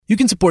You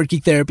can support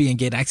Geek Therapy and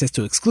get access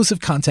to exclusive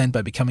content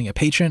by becoming a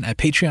patron at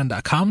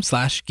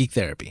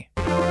patreon.com/geektherapy.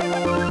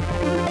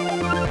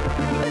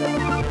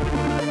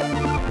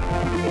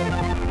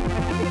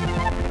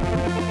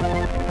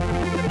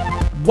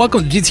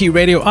 Welcome to GT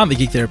Radio on the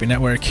Geek Therapy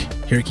Network.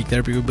 Here at Geek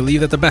Therapy, we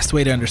believe that the best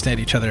way to understand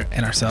each other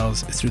and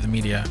ourselves is through the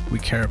media we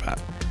care about.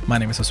 My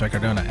name is Josue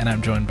Cardona, and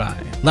I'm joined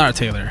by Lara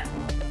Taylor.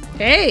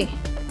 Hey.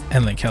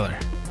 And Lynn Keller.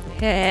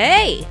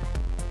 Hey.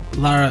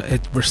 Lara,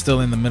 we're still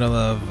in the middle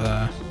of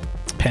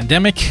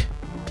pandemic.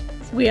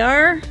 We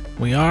are.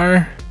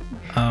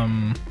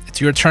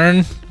 It's your turn.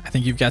 I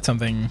think you've got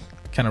something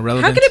kind of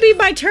relevant. How could it be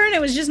my turn?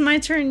 It was just my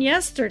turn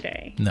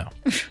yesterday. No.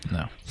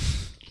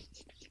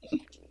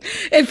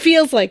 It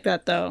feels like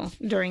that, though,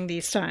 during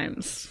these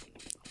times.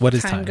 What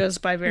is time? Time goes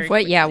by very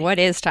quickly. Yeah, what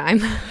is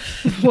time?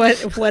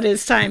 What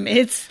is time?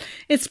 It's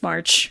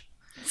March.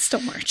 It's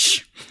still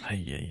March.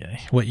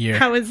 What year?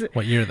 How is it?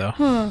 What year,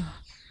 though?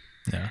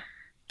 Yeah.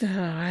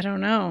 I don't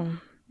know.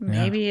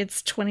 Maybe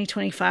it's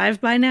 2025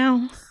 by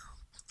now.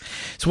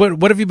 So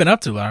what have you been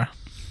up to, Lara?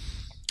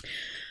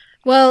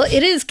 Well,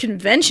 it is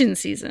convention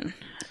season,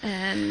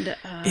 and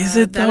is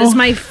it though?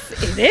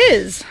 It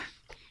is.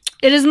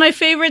 It is my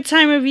favorite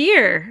time of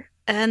year,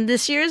 and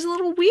this year is a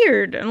little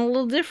weird and a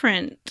little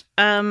different.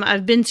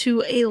 I've been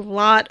to a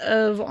lot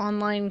of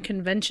online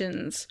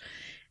conventions,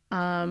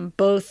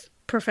 both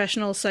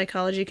professional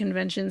psychology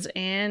conventions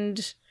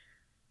and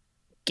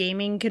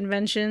gaming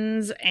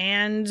conventions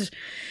and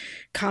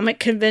comic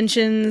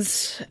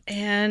conventions,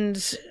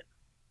 and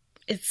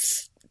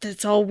it's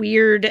all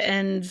weird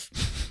and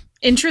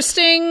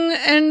interesting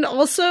and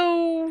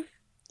also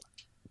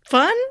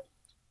fun.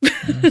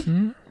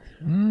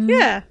 Mm-hmm.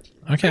 Yeah.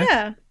 Okay.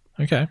 Yeah.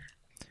 Okay.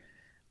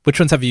 Which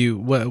ones have you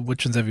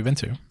been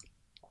to?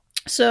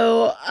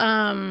 So,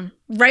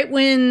 right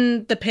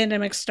when the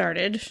pandemic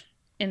started,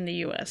 in the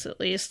US at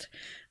least,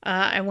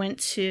 I went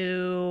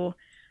to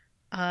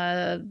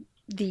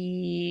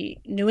the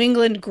New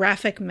England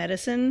Graphic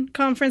Medicine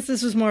Conference.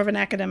 This was more of an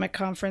academic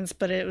conference,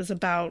 but it was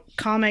about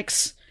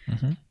comics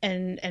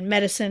and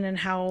medicine and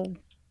how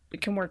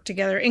it can work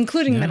together,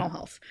 including mental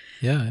health.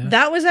 Yeah.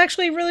 That was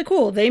actually really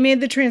cool. They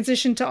made the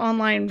transition to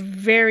online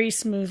very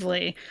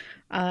smoothly.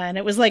 And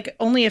it was like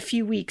only a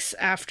few weeks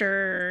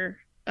after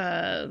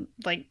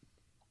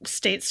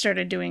states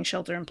started doing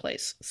shelter in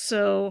place.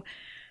 So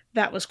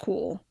that was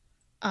cool.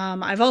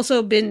 I've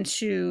also been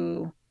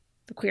to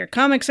the Queer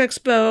Comics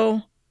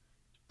Expo,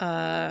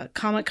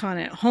 Comic-Con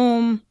at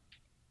Home,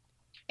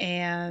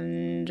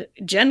 and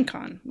Gen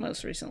Con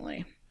most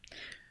recently.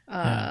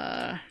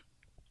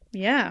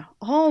 Yeah,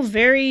 all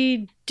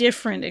very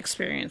different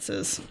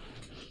experiences.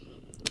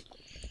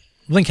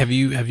 Link, have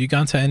you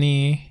gone to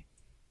any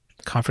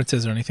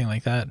conferences or anything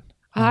like that?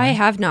 I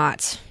have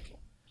not.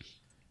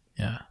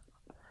 Yeah.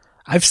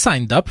 I've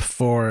signed up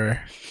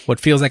for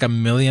what feels like a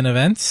million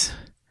events.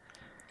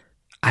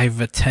 I've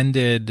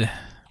attended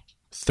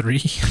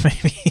 3,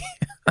 maybe.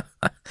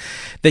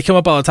 They come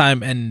up all the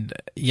time, and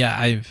yeah,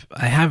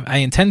 I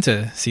intend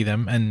to see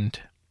them, and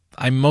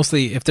I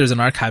mostly, if there's an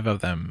archive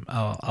of them,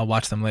 I'll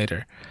watch them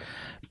later.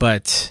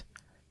 But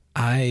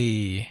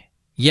I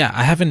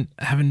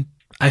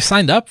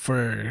signed up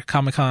for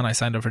Comic-Con, I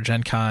signed up for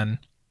Gen Con.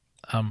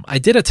 I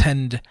did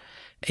attend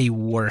a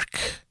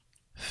work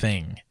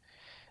thing.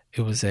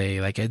 It was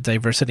a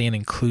diversity and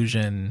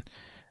inclusion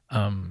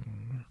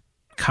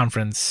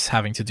conference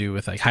having to do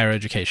with like higher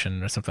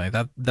education or something like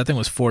that. That thing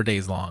was 4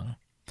 days long.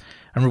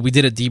 I remember we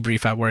did a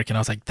debrief at work, and I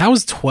was like, that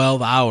was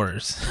 12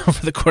 hours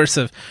over the course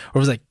of, or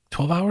was it like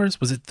 12 hours?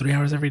 Was it 3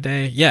 hours every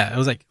day? Yeah, it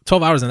was like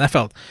 12 hours, and that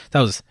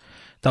was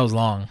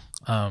long.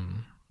 I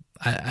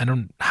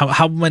don't,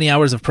 how many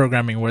hours of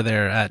programming were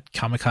there at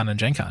Comic-Con and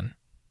Gen Con?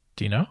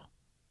 Do you know?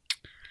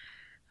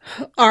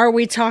 Are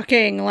we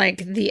talking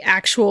like the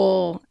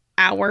actual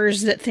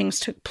hours that things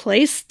took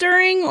place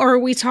during, or are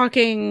we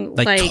talking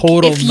like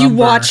total if you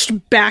number?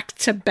 Watched back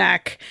to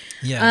back?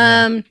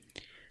 Yeah.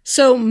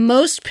 So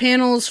most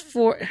panels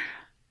for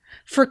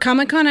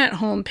Comic-Con at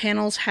Home,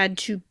 panels had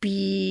to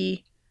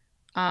be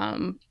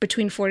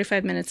between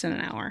 45 minutes and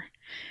an hour.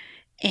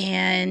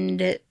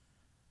 And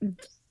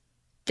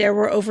there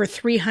were over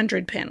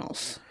 300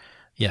 panels.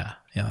 Yeah,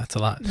 that's a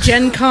lot.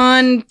 Gen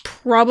Con,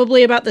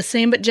 probably about the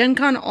same, but Gen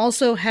Con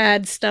also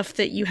had stuff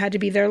that you had to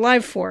be there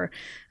live for.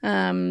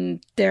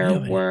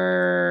 There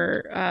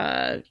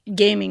were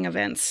gaming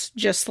events,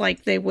 just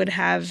like they would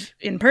have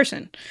in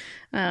person.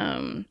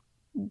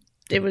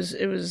 It was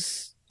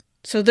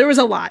so there was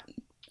a lot.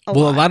 A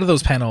lot of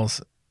those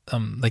panels,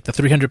 like the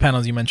 300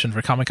 panels you mentioned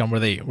for Comic-Con, were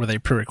they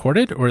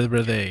pre-recorded, or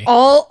were they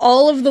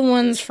all of the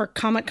ones for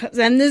Comic-Con?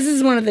 And this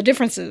is one of the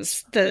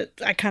differences that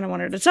I kind of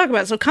wanted to talk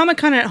about. So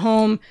Comic-Con at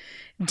Home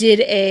did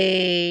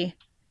it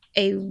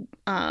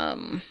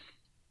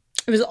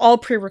was all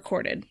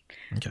pre-recorded.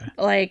 Okay.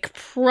 Like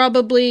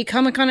probably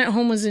Comic-Con at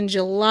Home was in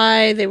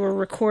July. They were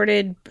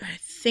recorded, I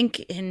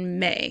think, in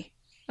May.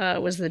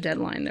 Was the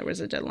deadline. There was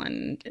a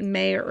deadline in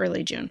May or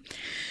early June.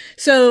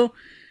 So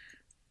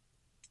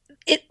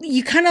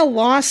you kind of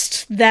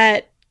lost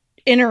that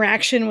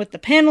interaction with the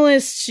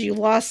panelists. You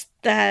lost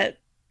that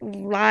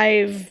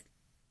live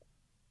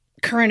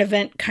current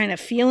event kind of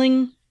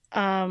feeling,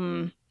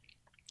 and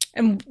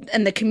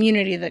the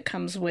community that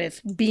comes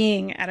with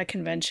being at a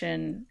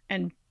convention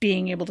and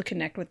being able to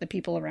connect with the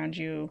people around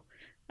you.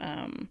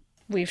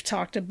 We've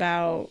talked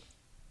about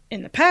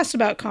in the past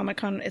about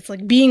Comic-Con, it's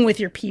like being with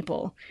your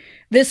people.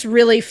 This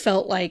really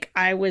felt like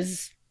I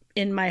was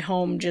in my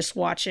home just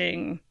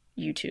watching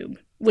YouTube,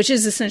 which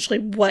is essentially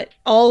what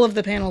all of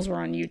the panels were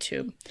on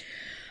YouTube.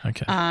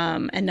 Okay.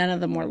 And none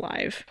of them were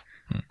live.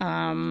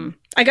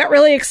 I got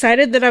really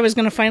excited that I was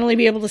going to finally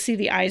be able to see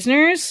the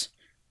Eisners.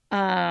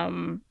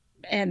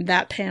 And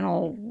that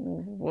panel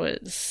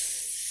was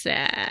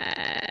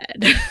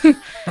sad.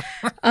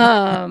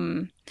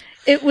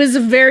 It was a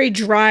very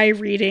dry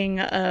reading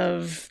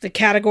of the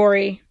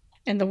category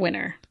and the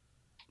winner.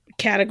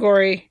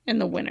 Category and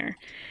the winner.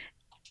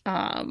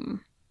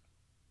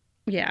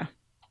 Yeah.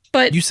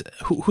 But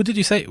who did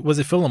you say? Was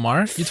it Phil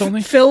Lamar? You told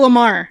me? Phil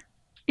Lamar.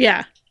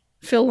 Yeah.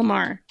 Phil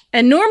Lamar.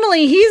 And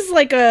normally he's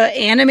like a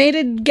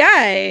animated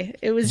guy.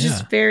 It was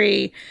just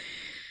very,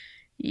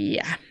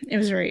 it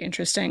was very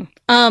interesting.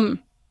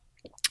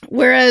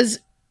 Whereas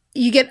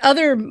you get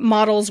other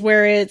models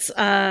where it's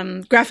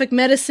graphic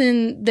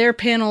medicine, their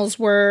panels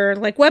were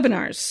like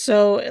webinars.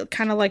 So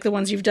kind of like the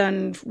ones you've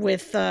done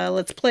with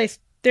Let's Play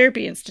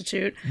Therapy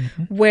Institute,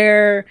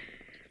 where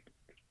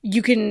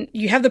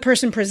you have the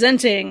person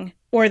presenting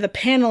or the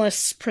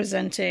panelists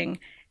presenting,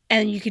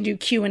 and you can do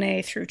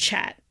Q&A through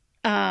chat.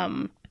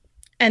 And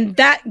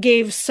that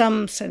gave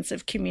some sense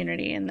of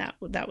community, and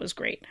that was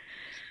great.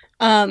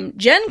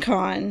 Gen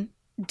Con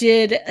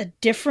did a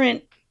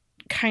different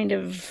kind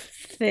of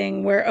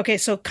thing where,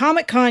 so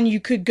Comic-Con, you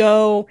could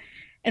go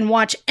and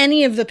watch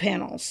any of the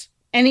panels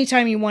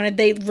anytime you wanted.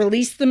 They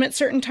released them at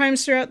certain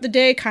times throughout the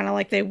day, kind of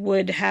like they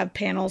would have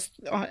panels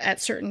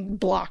at certain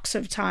blocks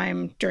of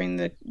time during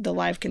the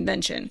live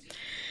convention.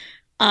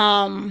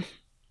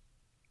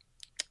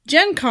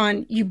 Gen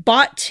Con, you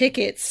bought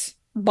tickets,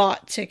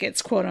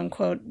 quote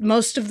unquote.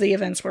 Most of the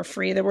events were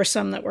free. There were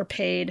some that were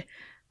paid.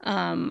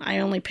 I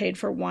only paid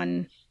for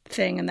one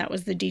thing, and that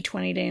was the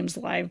D20 Dames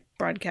live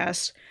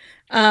broadcast.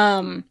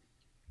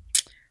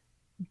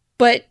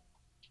 But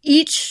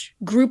each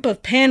group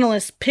of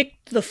panelists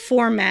picked the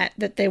format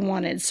that they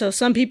wanted. So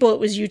some people it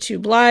was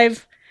YouTube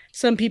Live,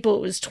 some people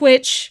it was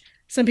Twitch,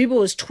 some people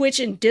it was Twitch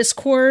and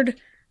Discord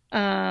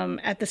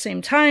at the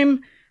same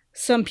time.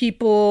 Some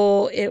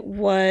people it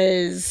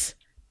was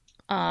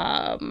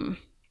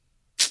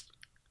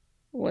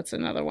what's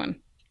another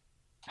one?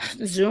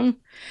 Zoom.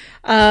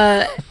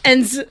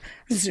 And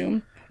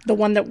Zoom, the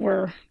one that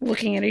we're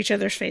looking at each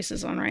other's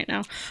faces on right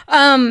now.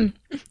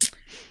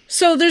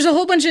 So there's a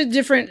whole bunch of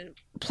different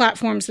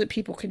platforms that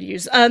people could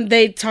use.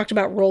 They talked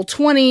about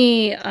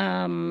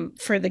Roll20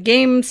 for the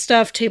game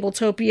stuff,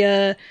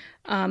 Tabletopia.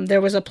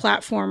 There was a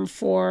platform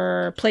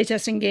for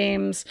playtesting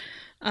games.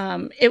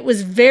 It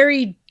was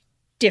very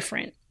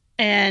different.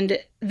 And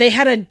they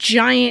had a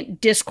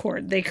giant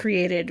Discord they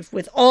created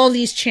with all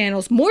these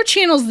channels, more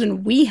channels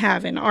than we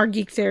have in our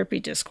Geek Therapy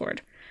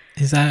Discord.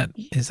 Is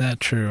that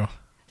true?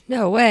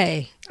 No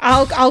way.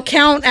 I'll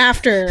count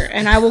after,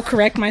 and I will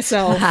correct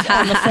myself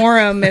on the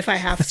forum if I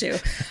have to.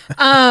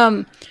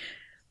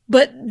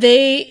 But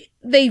they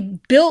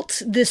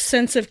built this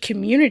sense of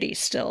community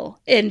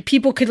still, and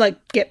people could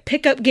like get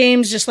pickup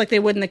games just like they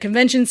would in the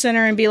convention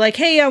center and be like,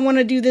 "Hey, I want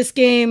to do this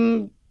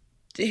game.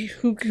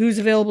 Who's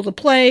available to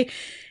play?"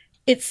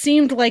 It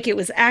seemed like it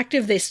was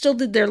active. They still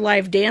did their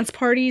live dance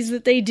parties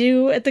that they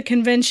do at the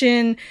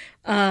convention.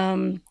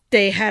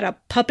 They had a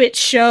puppet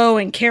show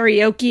and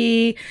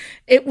karaoke.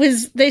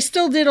 They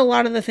still did a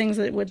lot of the things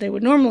that they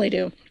would normally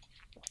do.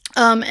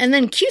 And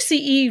then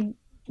QCE,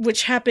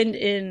 which happened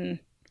in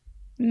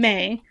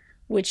May,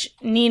 which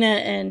Nina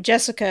and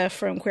Jessica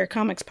from Queer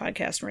Comics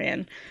Podcast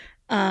ran.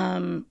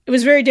 It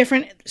was very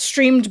different.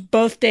 Streamed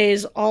both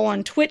days, all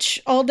on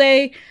Twitch all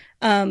day.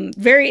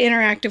 Very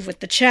interactive with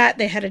the chat.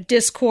 They had a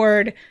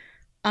Discord.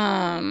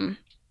 I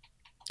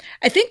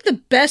think the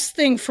best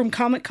thing from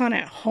Comic-Con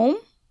at home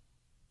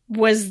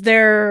was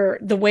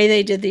the way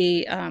they did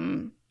the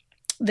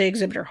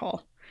exhibitor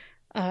hall.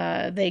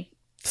 Tell me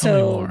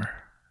more.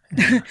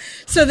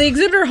 So the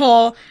exhibitor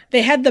hall,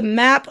 they had the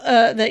map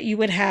that you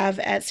would have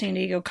at San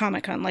Diego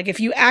Comic-Con. Like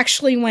if you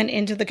actually went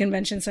into the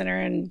convention center,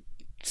 and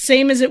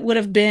same as it would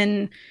have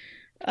been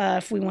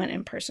if we went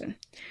in person.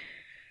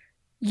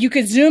 You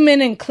could zoom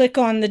in and click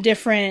on the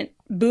different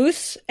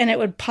booths, and it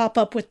would pop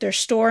up with their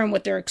store and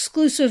what their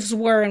exclusives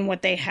were and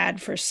what they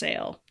had for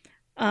sale.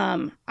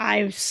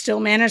 I still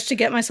managed to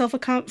get myself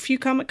a few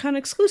Comic-Con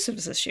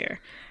exclusives this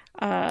year.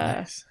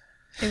 Nice.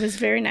 It was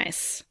very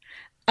nice.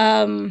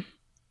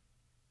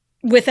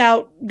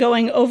 Without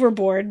going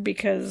overboard,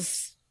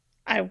 because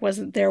I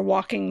wasn't there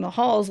walking the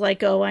halls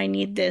like, oh, I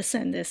need this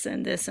and this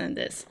and this and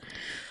this.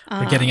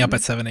 We're getting up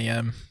at 7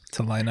 a.m.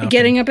 to line up.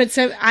 Getting up at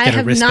 7. I get a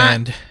have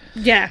wristband. not.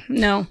 Yeah,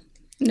 no,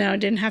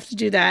 didn't have to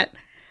do that.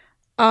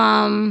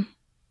 I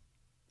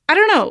I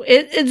don't know.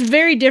 It's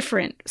very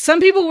different. Some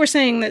people were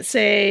saying that,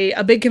 say,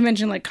 a big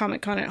convention like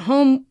Comic-Con at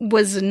home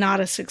was not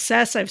a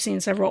success. I've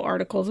seen several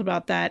articles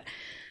about that.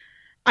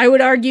 I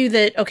would argue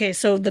that, okay,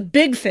 so the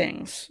big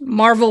things,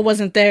 Marvel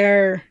wasn't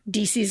there,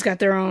 DC's got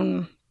their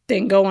own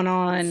thing going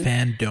on.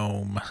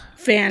 Fandom.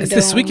 Fandom. It's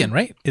this weekend,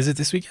 right? Is it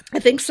this weekend? I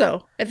think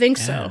so.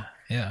 So.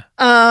 Yeah.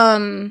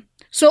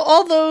 So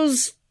all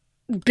those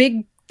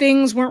big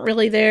things weren't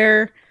really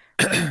there.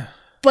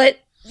 But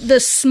the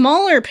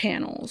smaller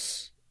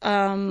panels,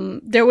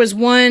 there was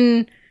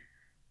one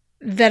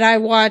that I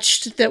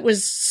watched that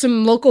was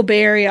some local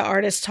Bay Area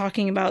artists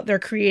talking about their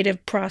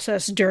creative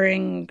process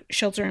during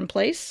Shelter in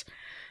Place.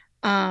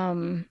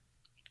 And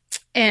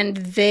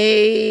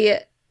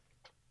their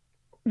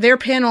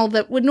panel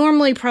that would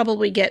normally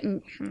probably get,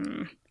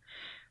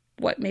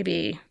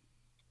 maybe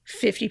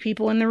 50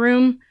 people in the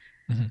room,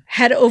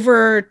 had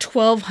over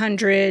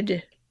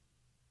 1,200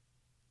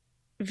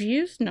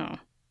 views? No.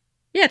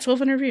 Yeah,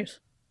 1,200 views.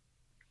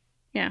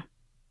 Yeah.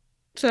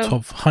 So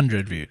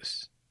 1,200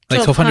 views. Like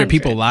 1,200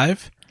 people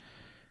live?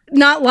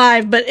 Not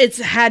live, but it's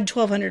had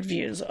 1,200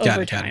 views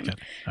over time. Got it.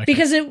 Okay.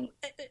 Because it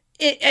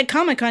at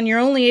Comic-Con, you're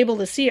only able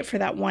to see it for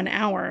that 1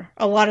 hour,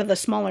 a lot of the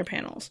smaller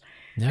panels.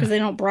 Because they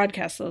don't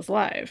broadcast those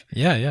live.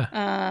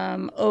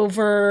 Yeah.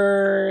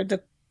 Over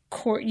the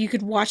court, you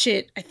could watch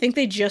it. I think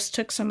they just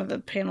took some of the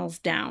panels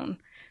down.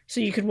 So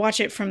you could watch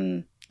it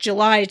from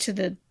July to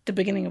the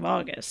beginning of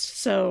August.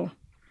 So...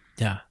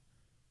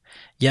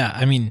 Yeah,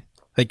 I mean,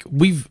 like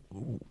we've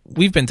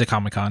been to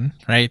Comic-Con,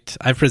 right?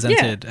 I've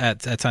presented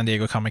at San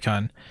Diego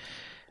Comic-Con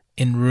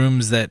in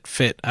rooms that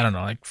fit, I don't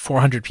know, like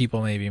 400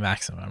 people maybe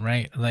maximum,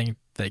 right? Like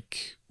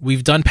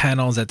we've done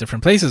panels at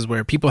different places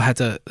where people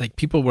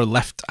were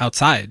left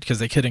outside because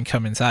they couldn't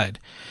come inside.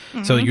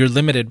 Mm-hmm. So you're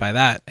limited by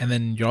that, and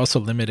then you're also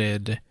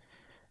limited,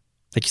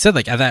 like you said,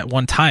 like at that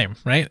one time,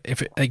 right?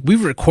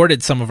 We've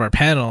recorded some of our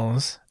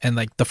panels, and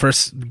like the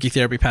first Geek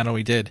Therapy panel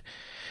we did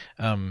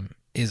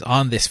is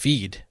on this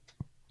feed.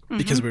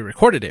 Because we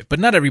recorded it, but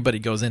not everybody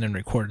goes in and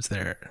records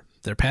their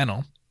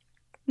panel.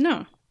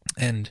 No.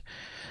 And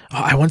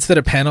I once did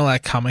a panel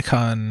at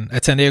Comic-Con,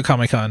 at San Diego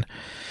Comic-Con,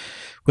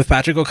 with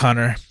Patrick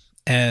O'Connor,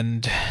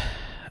 and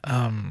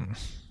I'm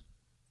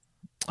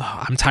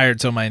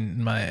tired, so my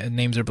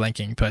names are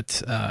blanking,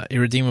 but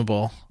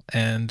Irredeemable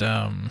and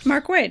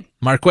Mark Wade.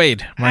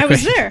 I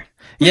was there.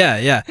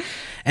 Yeah.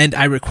 And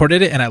I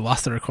recorded it, and I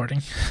lost the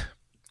recording.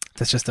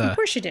 That's just of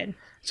course you did.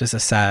 Just a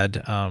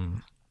sad.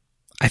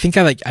 I think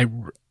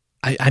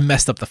I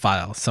messed up the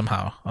file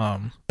somehow.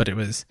 But it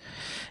was,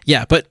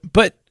 but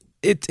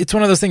it's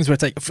one of those things where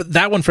it's like, for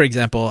that one, for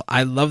example,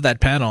 I love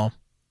that panel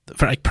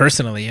for like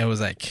personally, it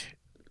was like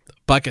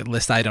bucket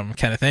list item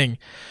kind of thing,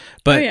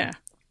 but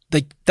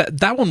like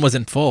that one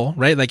wasn't full,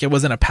 right? Like it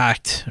wasn't a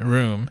packed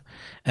room,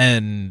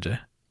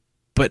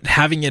 but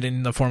having it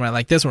in the format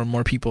like this where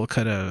more people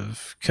could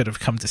have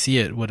come to see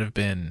it would have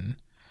been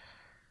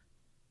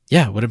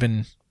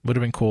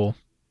cool.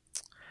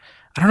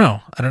 I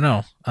don't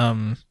know.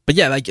 But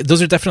yeah, like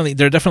there are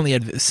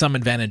definitely some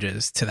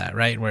advantages to that,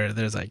 right? Where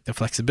there's like the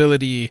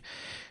flexibility,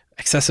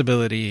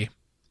 accessibility.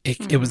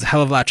 It was a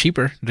hell of a lot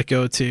cheaper to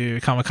go to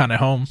Comic-Con at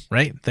home,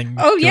 right?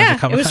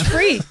 It was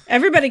free.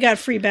 Everybody got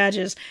free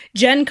badges.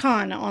 Gen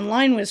Con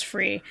online was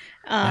free.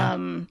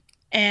 And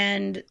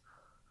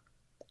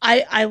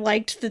I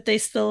liked that they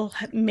still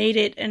made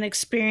it an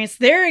experience.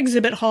 Their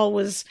exhibit hall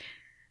was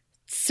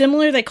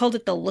similar. They called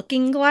it the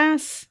Looking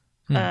Glass.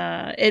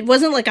 It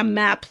wasn't like a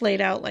map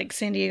laid out like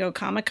San Diego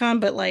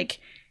Comic-Con, but like,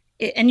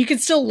 and you can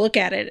still look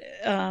at it.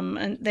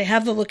 And they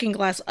have the Looking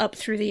Glass up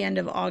through the end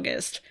of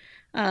August.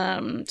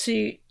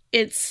 So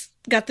it's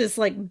got this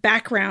like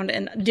background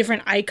and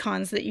different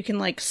icons that you can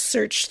like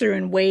search through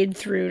and wade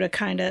through to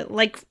kind of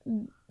like,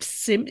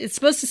 it's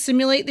supposed to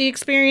simulate the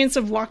experience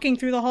of walking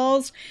through the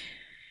halls.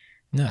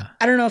 Yeah.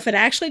 I don't know if it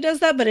actually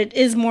does that, but it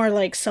is more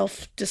like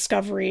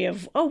self-discovery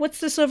of, oh, what's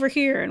this over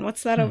here? And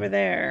what's that over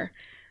there?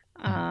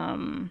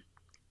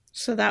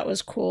 So that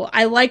was cool.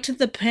 I liked that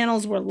the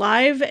panels were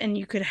live and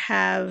you could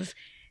have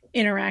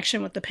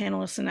interaction with the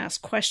panelists and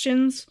ask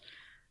questions.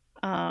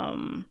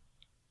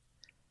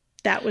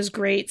 That was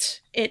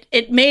great.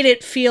 It made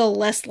it feel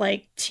less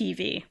like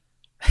TV.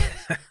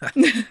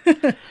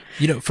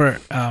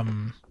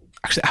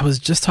 Actually, I was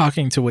just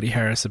talking to Woody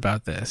Harris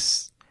about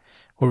this,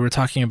 where we're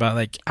talking about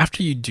like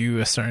after you do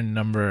a certain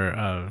number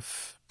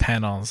of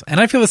panels, and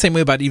I feel the same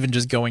way about even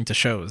just going to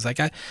shows.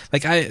 I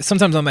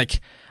sometimes I'm like,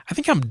 I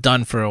think I'm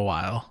done for a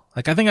while.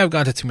 Like I think I've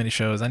gone to too many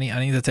shows. I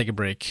need to take a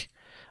break.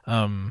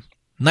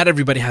 Not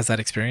everybody has that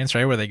experience,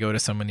 right? Where they go to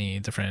so many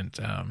different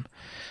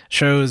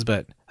shows,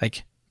 but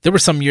like there were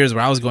some years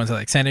where I was going to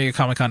like San Diego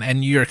Comic-Con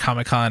and New York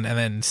Comic-Con and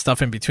then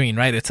stuff in between,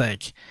 right? It's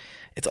like,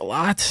 it's a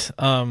lot.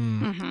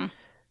 And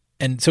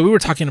so we were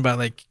talking about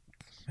like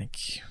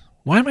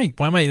why am I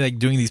like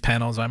doing these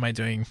panels? Why am I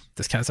doing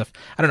this kind of stuff?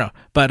 I don't know.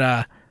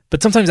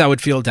 But sometimes I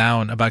would feel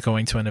down about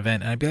going to an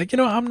event and I'd be like,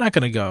 I'm not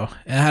going to go.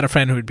 And I had a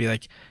friend who would be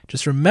like,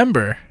 just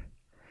remember,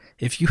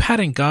 if you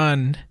hadn't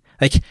gone,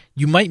 like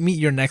you might meet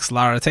your next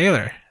Lara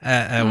Taylor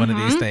at one of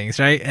these things,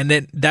 right? And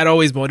that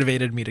always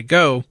motivated me to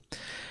go.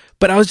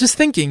 But I was just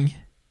thinking,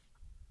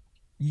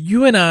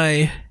 you and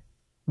I,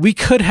 we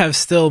could have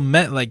still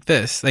met like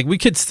this. Like we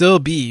could still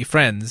be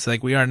friends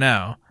like we are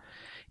now,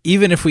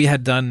 even if we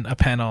had done a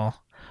panel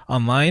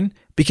online,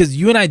 because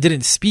you and I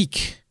didn't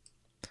speak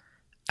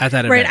at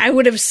that event. Right. I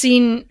would have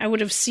seen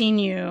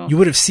you. You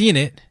would have seen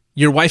it.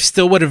 Your wife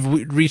still would have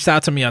reached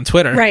out to me on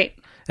Twitter. Right.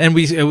 And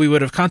we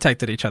would have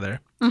contacted each other.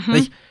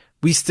 Like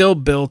we still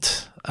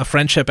built a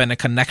friendship and a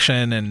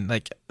connection and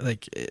but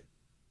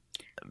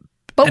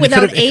and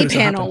without it could've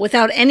panel, happened.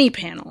 without any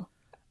panel,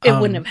 it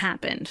wouldn't have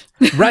happened.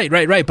 Right.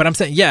 But I'm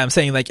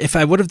saying like if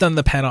I would have done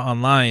the panel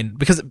online,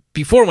 because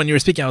before when you were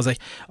speaking, I was like,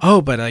 oh,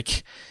 but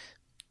like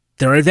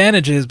there are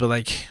advantages, but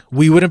like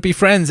we wouldn't be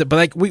friends. But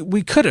like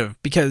we could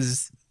have,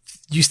 because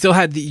you still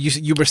had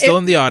you were still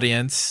in the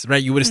audience,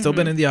 right? You would have still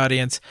been in the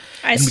audience.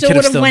 I and we still could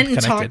would have still went and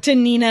connected. talked to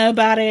Nina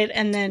about it,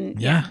 and then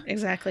Yeah.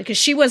 exactly, because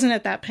she wasn't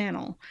at that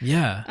panel.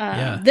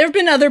 Yeah. There have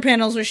been other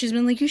panels where she's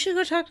been like, "You should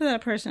go talk to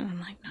that person." I'm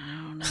like,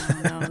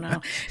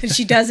 "No," and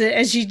she does it,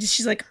 and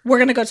she's like, "We're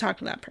gonna go talk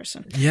to that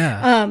person."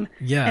 Yeah.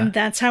 And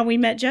that's how we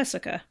met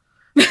Jessica.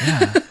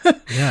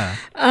 Yeah.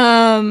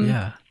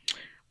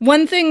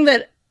 One thing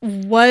that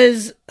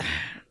was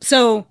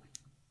so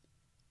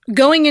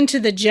going into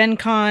the Gen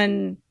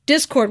Con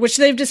Discord, which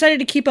they've decided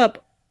to keep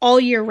up all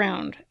year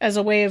round as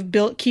a way of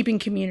keeping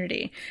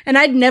community. And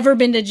I'd never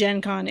been to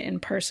Gen Con in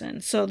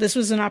person. So this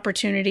was an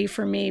opportunity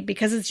for me,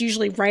 because it's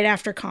usually right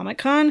after Comic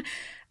Con.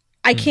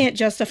 I can't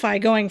justify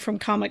going from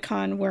Comic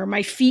Con, where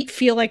my feet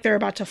feel like they're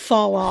about to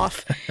fall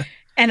off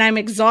and I'm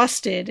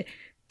exhausted,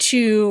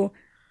 to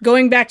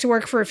going back to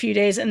work for a few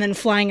days and then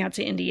flying out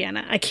to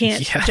Indiana. I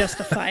can't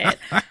justify it.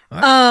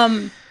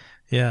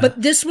 Yeah.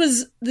 But this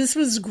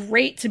was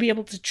great to be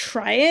able to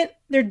try it.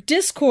 Their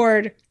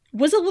Discord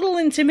was a little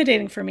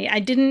intimidating for me. I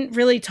didn't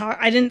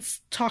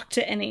talk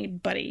to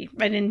anybody.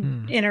 I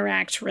didn't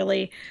interact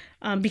really,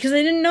 because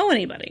I didn't know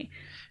anybody.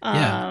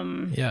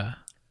 Yeah.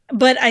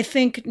 But I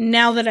think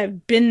now that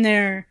I've been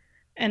there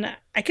and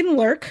I can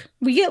lurk,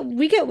 we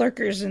get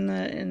lurkers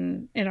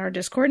in our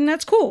Discord, and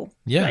that's cool.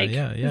 Yeah.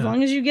 As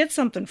long as you get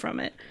something from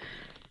it.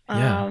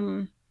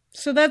 Yeah.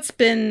 So that's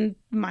been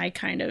my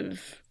kind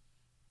of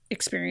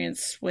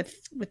experience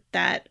with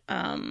that,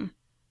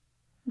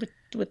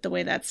 with the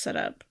way that's set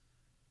up.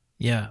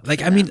 Yeah.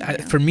 Like, I mean,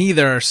 for me,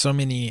 there are so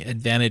many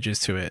advantages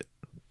to it.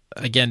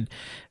 Again,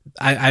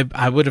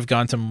 I would have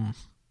gone to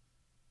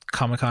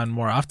Comic-Con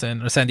more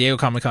often, or San Diego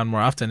Comic-Con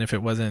more often, if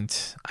it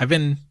wasn't. I've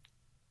been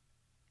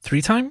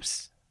 3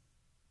 times.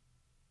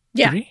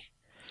 Yeah. 3?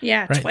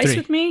 Yeah. Right, Twice 3.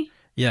 with me.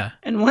 Yeah.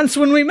 And once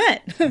when we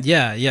met.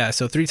 Yeah.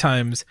 So 3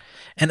 times.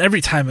 And every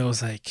time it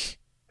was like,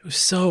 it was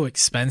so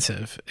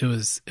expensive. It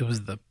was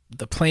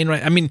the plane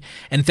ride. I mean,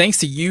 and thanks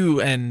to you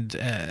and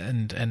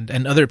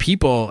other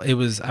people, I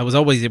was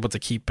always able to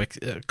keep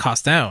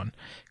costs down,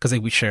 because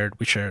like we shared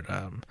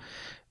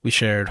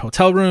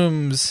hotel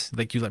rooms.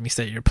 Like, you let me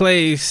stay at your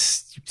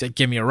place, you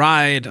give me a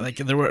ride. Like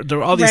there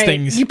were all these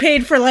things. You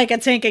paid for like a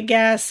tank of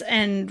gas,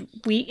 and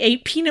we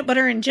ate peanut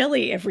butter and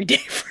jelly every day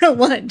for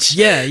lunch.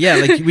 Yeah.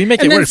 Like we make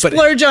and it then work, but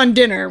splurge on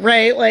dinner,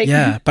 right? Like,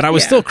 yeah. But I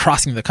was still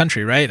crossing the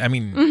country, right? I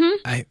mean,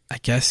 I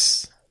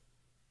guess.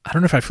 I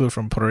don't know if I flew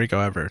from Puerto Rico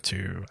ever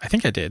to. I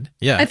think I did.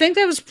 Yeah. I think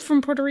that was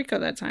from Puerto Rico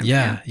that time.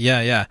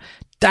 Yeah.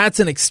 That's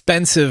an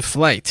expensive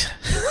flight.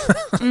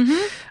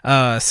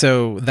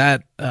 So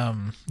that,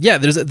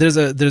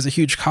 there's a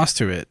huge cost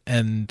to it,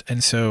 and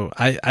so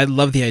I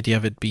love the idea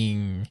of it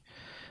being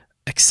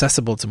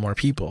accessible to more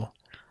people.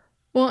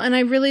 Well, and I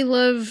really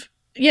love,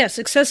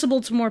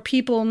 accessible to more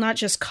people, not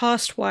just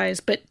cost wise,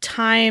 but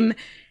time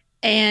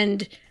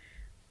and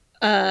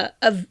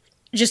of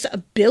just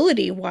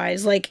ability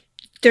wise. Like,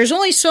 there's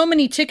only so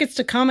many tickets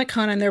to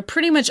Comic-Con, and they're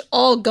pretty much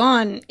all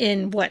gone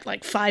in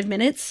 5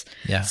 minutes.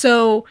 Yeah.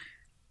 So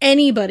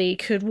anybody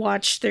could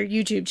watch their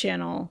YouTube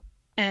channel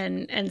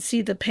and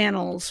see the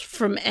panels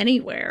from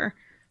anywhere.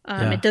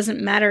 It doesn't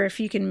matter if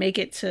you can make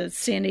it to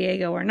San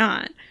Diego or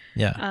not.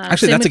 Yeah.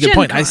 Actually, same that's a with good Gen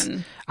point.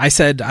 Con. I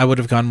said I would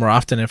have gone more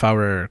often if I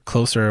were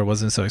closer, it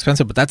wasn't so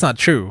expensive, but that's not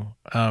true.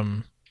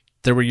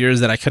 There were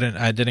years that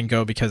I didn't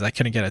go because I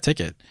couldn't get a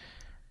ticket.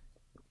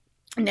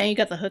 Now you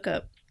got the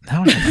hookup.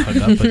 Now I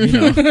got the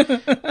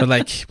hookup,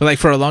 but but like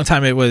for a long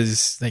time, it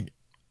was like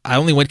I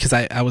only went because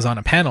I was on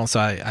a panel, so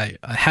I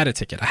had a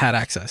ticket, I had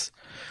access.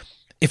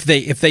 If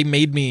they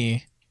made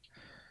me,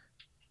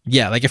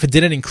 like if it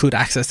didn't include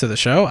access to the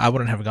show, I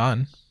wouldn't have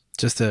gone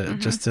just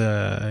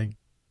to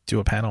do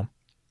a panel.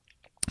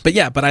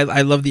 But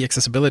I love the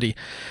accessibility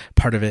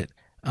part of it.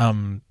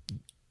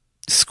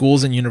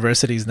 Schools and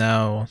universities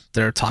now,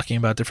 they're talking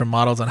about different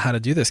models on how to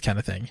do this kind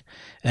of thing,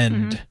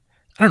 and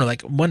I don't know,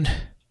 like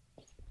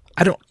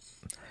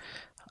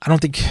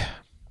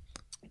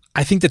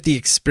I think that the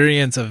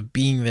experience of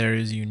being there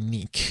is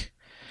unique,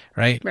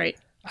 right? Right.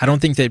 I don't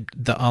think that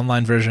the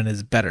online version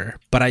is better,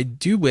 but I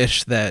do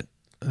wish that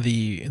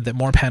that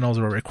more panels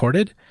were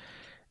recorded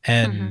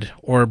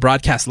or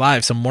broadcast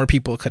live so more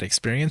people could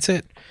experience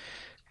it.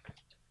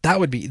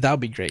 that would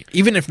be great.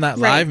 Even if not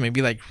Right. live,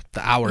 maybe like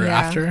the hour Yeah.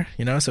 after,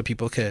 so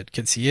people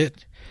could see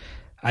it.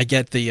 I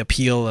get the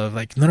appeal of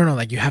like, no,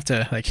 like you have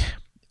to, like,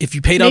 if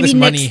you paid all Maybe this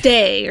next money,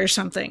 day or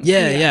something.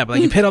 yeah, but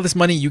like you paid all this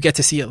money, you get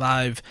to see it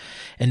live,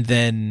 and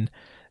then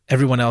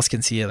everyone else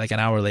can see it like an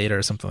hour later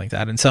or something like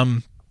that. And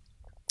some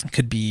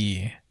could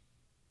be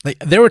like,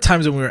 there were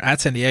times when we were at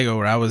San Diego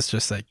where I was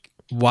just like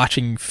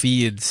watching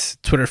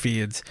Twitter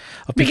feeds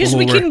of people Because who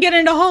we were, couldn't get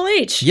into Hall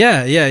H.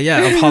 yeah,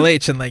 of Hall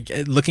H, and like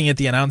looking at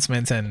the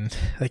announcements and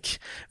like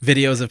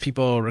videos of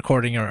people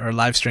recording or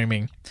live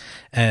streaming.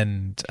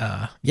 And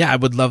I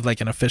would love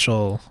like an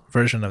official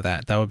version of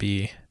that. That would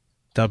be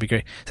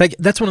great. It's like,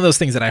 that's one of those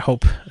things that I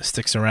hope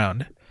sticks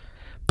around.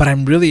 But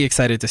I'm really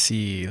excited to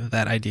see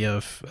that idea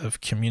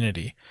of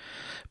community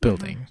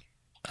building.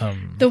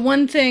 The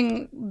one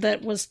thing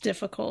that was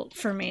difficult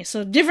for me,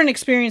 so different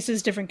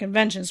experiences, different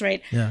conventions,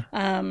 right? Yeah.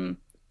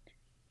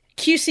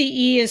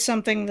 QCE is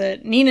something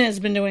that Nina has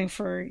been doing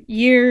for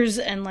years,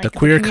 and like The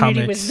Queer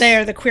community Comics was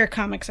there, the Queer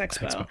Comics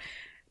Expo.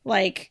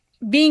 Like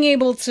being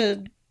able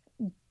to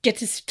get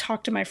to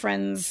talk to my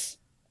friends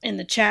in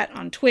the chat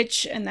on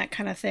Twitch and that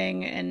kind of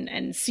thing,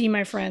 and see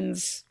my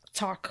friends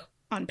talk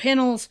on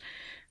panels,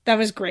 that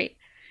was great.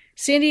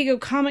 San Diego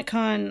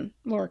Comic-Con,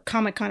 or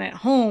Comic-Con at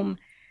home,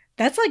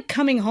 that's like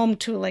coming home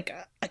to like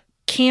a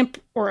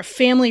camp or a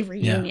family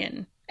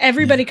reunion.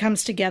 Everybody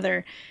comes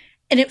together,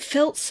 and it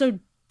felt so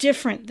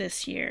different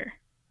this year.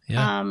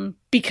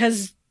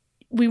 Because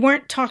we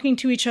weren't talking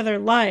to each other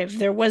live.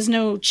 There was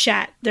no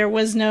chat. There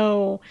was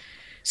no...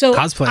 So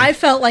cosplay. I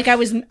felt like I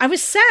was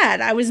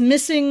sad. I was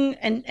missing,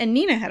 and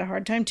Nina had a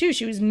hard time too.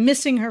 She was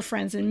missing her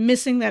friends and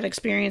missing that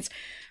experience.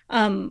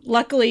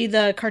 Luckily,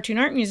 the Cartoon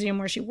Art Museum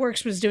where she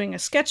works was doing a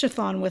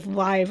sketchathon with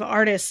live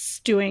artists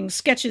doing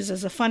sketches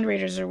as a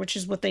fundraiser, which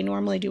is what they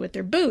normally do at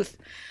their booth.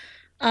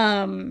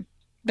 But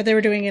they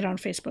were doing it on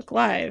Facebook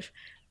Live.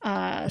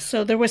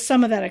 So there was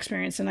some of that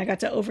experience, and I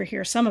got to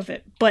overhear some of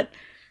it. But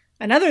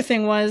another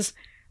thing was,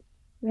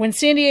 when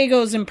San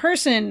Diego's in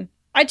person,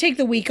 I take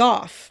the week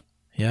off.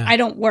 Yeah. I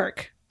don't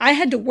work. I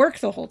had to work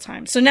the whole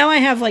time. So now I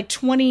have like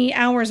 20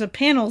 hours of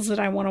panels that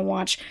I want to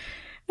watch.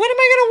 When am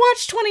I going to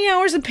watch 20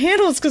 hours of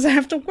panels because I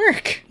have to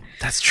work?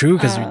 That's true,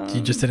 because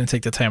you just didn't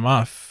take the time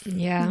off.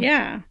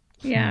 Yeah.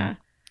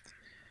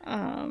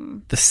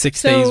 The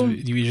 6 days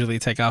you usually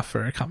take off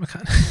for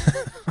Comic-Con.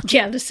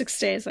 Yeah, the 6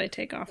 days I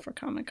take off for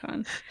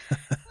Comic-Con.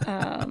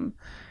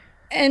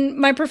 And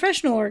my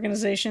professional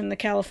organization, the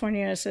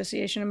California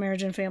Association of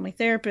Marriage and Family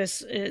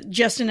Therapists,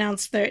 just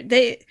announced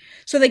they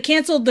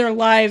canceled their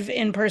live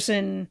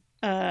in-person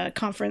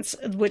conference,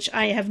 which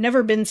I have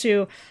never been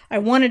to. I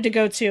wanted to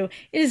go to.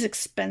 It is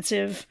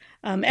expensive.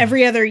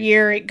 Every other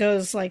year it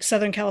goes like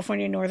Southern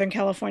California, Northern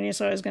California.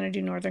 So I was going to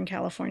do Northern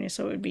California,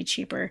 so it would be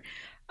cheaper.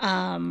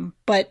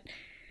 But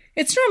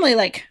it's normally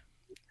like,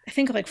 I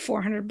think like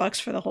 $400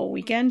 for the whole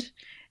weekend.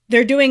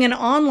 They're doing an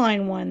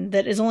online one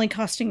that is only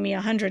costing me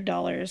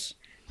 $100.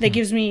 That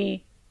gives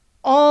me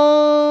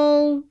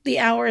all the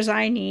hours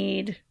I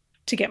need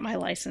to get my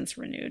license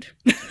renewed.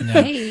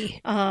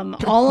 Hey. All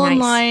Nice.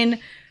 online.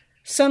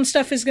 Some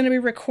stuff is going to be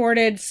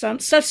recorded. Some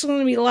stuff's going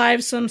to be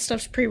live. Some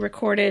stuff's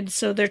pre-recorded.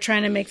 So they're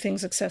trying to make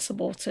things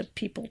accessible to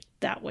people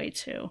that way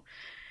too.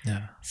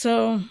 Yeah.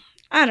 So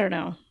I don't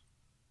know.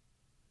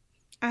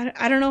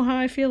 I don't know how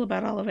I feel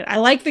about all of it. I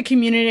like the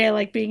community. I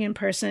like being in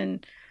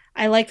person.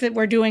 I like that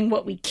we're doing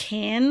what we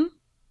can.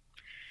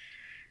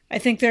 I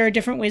think there are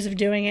different ways of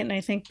doing it, and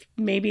I think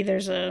maybe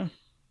there's a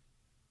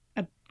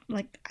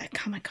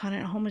Comic-Con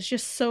at home is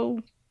just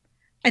so...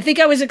 I think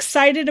I was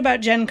excited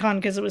about Gen Con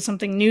because it was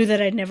something new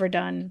that I'd never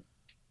done.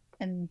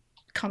 And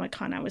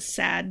Comic-Con, I was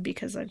sad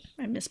because I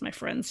miss my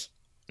friends.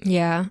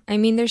 Yeah. I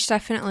mean, there's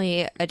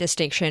definitely a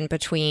distinction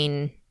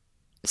between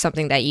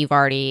something that you've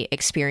already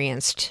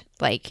experienced,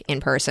 like in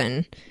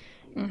person,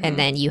 and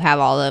then you have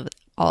all of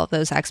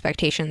those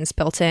expectations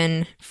built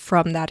in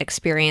from that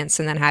experience,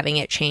 and then having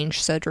it change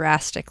so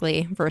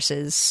drastically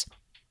versus,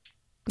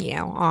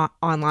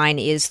 online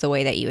is the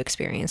way that you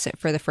experience it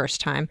for the first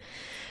time.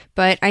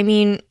 But I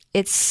mean,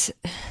 it's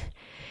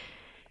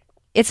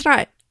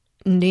not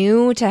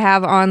new to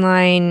have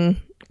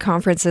online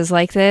conferences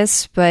like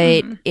this,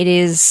 but it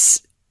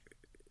is,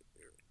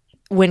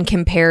 when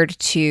compared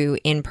to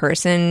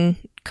in-person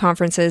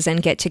conferences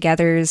and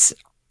get-togethers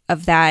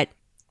of that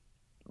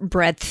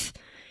breadth,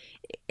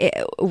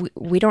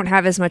 we don't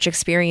have as much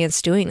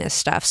experience doing this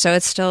stuff. So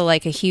it's still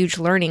like a huge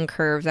learning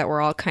curve that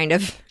we're all kind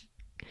of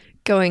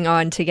going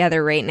on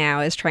together right now,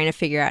 is trying to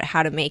figure out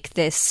how to make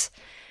this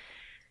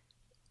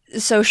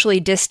socially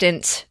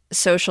distant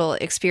social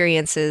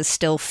experiences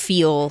still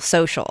feel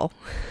social.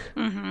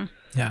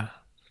 Yeah.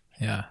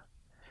 I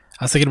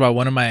was thinking about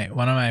one of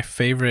my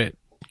favorite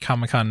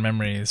Comic-Con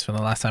memories from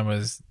the last time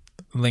was,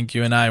 Link,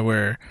 you and I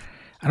were,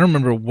 I don't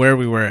remember where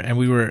we were, and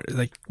we were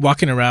like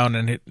walking around,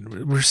 and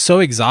we're so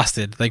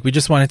exhausted. Like we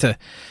just wanted to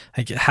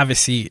like have a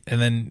seat,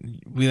 and then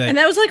and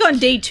that was like on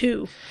day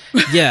 2.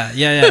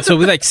 Yeah. So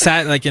we like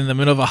sat like in the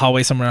middle of a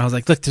hallway somewhere. I was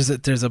like, look,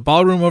 there's a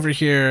ballroom over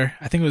here.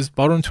 I think it was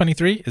ballroom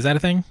 23. Is that a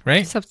thing?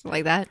 Right? Something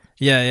like that.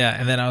 Yeah.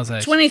 And then I was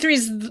like, 23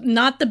 is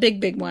not the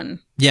big one.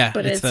 yeah,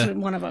 But it's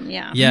one of them,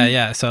 yeah.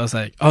 Yeah. So I was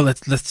like, oh,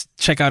 let's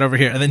check out over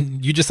here. And then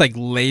you just like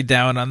laid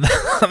down on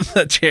on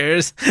the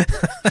chairs.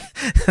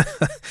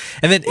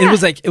 And then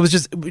it was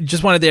just we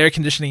just wanted the air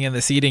conditioning and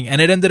the seating.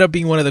 And it ended up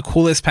being one of the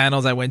coolest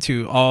panels I went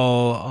to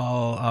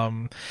all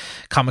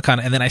Comic-Con.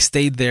 And then I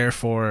stayed there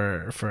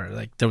for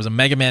like, there was a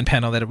Mega Man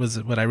panel that it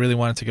was what I really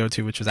wanted to go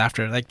to, which was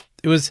after. Like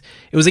it was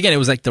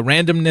like the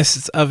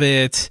randomness of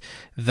it,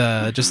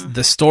 just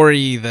the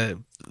story, the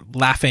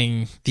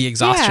laughing, the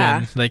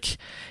exhaustion, like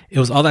it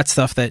was all that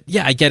stuff that,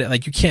 yeah, I get it.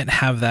 Like you can't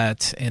have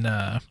that in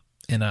an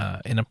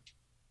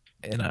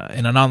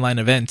online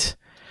event.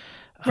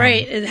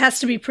 Right. It has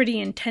to be pretty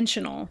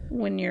intentional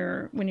when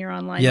you're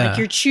online. Yeah. Like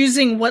you're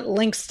choosing what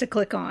links to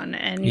click on,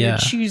 and you're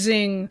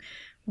choosing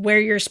where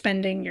you're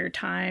spending your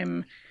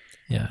time.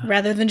 Yeah.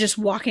 Rather than just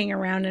walking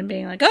around and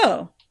being like,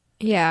 oh,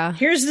 Yeah.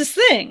 here's this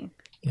thing.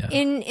 Yeah.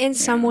 In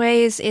some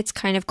ways, it's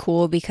kind of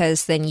cool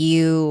because then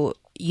you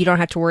don't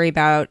have to worry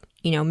about,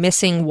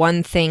 missing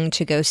one thing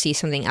to go see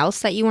something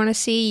else that you want to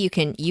see. You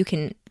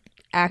can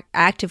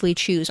actively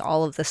choose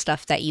all of the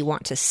stuff that you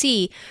want to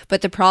see.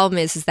 But the problem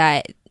is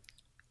that,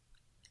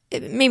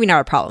 maybe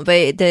not a problem,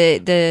 but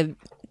the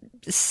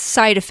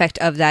side effect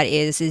of that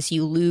is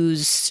you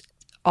lose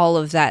all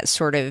of that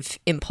sort of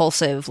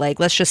impulsive, like,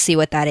 let's just see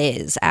what that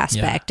is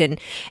aspect.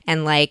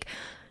 And like,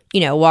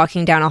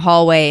 walking down a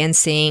hallway and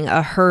seeing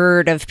a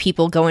herd of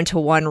people go into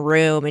one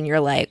room, and you're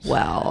like,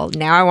 well,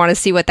 now I want to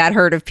see what that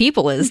herd of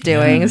people is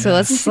doing. So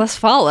let's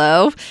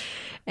follow.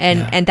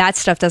 And that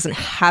stuff doesn't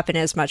happen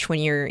as much when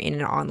you're in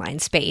an online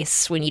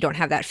space, when you don't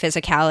have that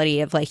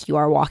physicality of like you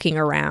are walking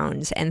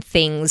around and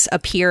things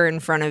appear in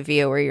front of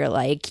you where you're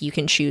like, you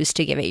can choose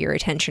to give it your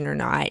attention or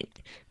not.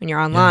 When you're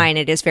online,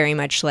 it is very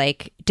much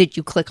like, did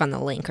you click on the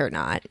link or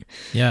not?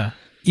 Yeah.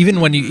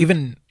 Even when you,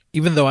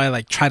 even though I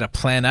like try to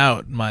plan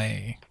out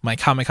my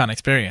Comic-Con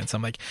experience,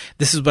 I'm like,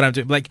 this is what I'm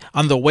doing. Like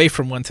on the way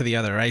from one to the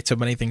other, right? So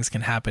many things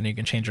can happen. You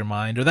can change your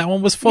mind, or that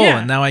one was full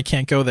and now I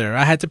can't go there.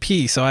 I had to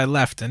pee, so I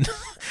left, and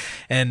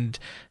and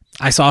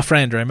I saw a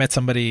friend, or I met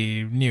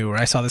somebody new, or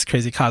I saw this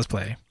crazy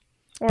cosplay.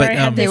 Or I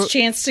had this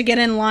chance to get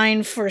in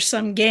line for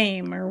some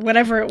game or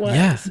whatever it was.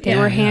 Yeah, they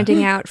were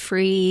handing out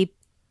free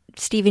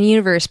Steven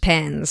Universe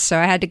pens, so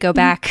I had to go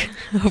back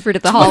over to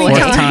the hallway.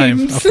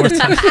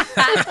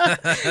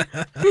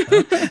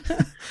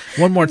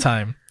 One more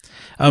time.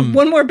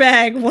 One more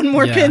bag, one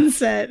more pin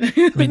set.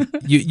 I mean,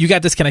 you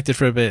got disconnected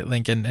for a bit,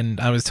 Link, and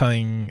I was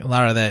telling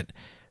Lara that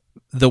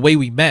the way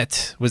we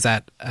met was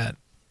at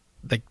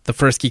like the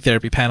first Geek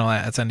Therapy panel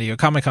at San Diego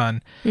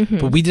Comic-Con,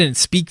 but we didn't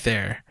speak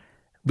there.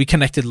 We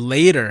connected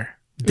later,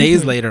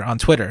 days later on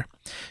Twitter.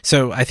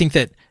 So I think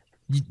that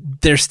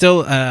there's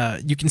still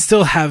you can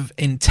still have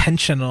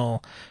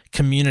intentional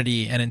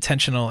community and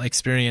intentional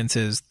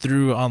experiences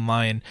through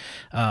online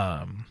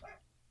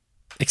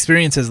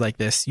experiences like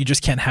this. You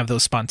just can't have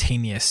those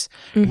spontaneous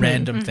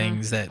random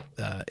things that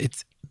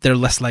they're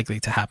less likely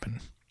to happen.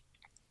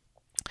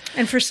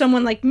 And for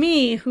someone like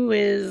me who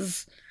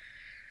is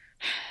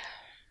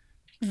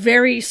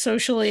very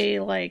socially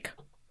like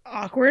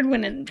awkward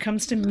when it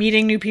comes to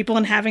meeting new people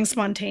and having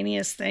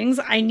spontaneous things,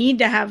 I need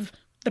to have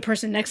the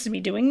person next to me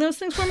doing those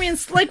things for me. And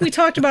it's like we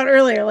talked about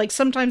earlier, like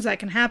sometimes that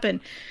can happen,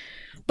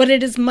 but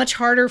it is much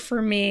harder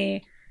for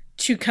me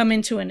to come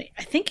into an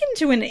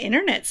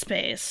internet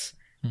space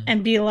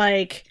and be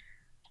like,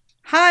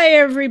 hi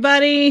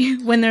everybody,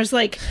 when there's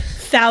like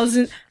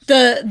thousands.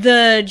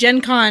 The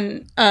Gen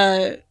Con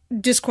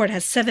Discord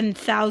has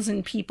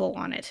 7,000 people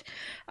on it.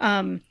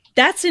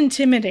 That's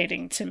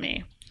intimidating to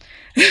me.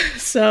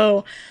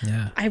 So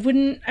I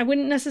wouldn't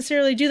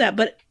necessarily do that.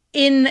 But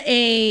in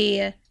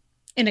a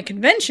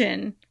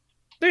convention,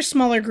 there's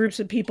smaller groups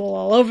of people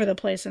all over the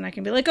place, and I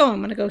can be like, oh, I'm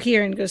going to go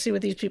here and go see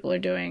what these people are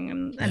doing,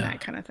 and that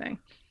kind of thing.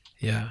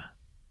 Yeah.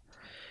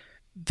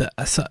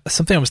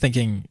 Something I was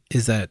thinking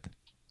is that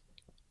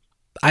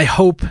I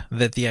hope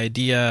that the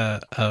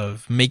idea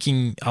of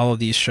making all of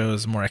these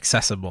shows more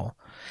accessible,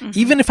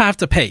 even if I have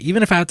to pay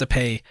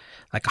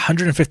like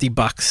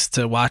 $150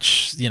 to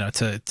watch,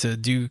 to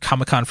do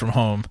Comic-Con from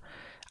home,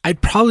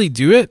 I'd probably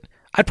do it.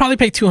 I'd probably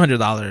pay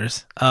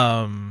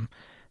 $200.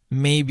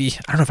 Maybe,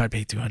 I don't know if I'd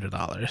pay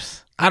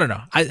 $200. I don't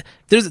know.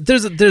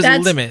 There's a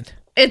limit.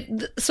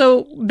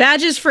 So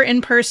badges for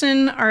in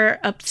person are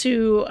up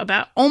to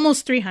about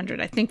almost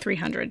 300. I think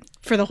 300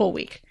 for the whole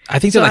week. I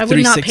think they're like 360. I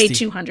would not pay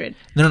 200.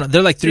 No,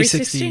 they're like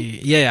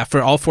 360. Yeah,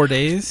 for all 4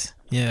 days.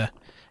 Yeah.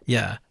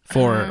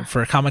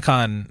 For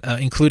Comic-Con,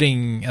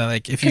 including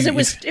like if you,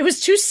 because it was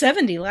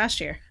 270 last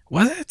year.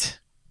 Was it?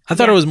 I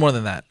thought it was more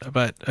than that,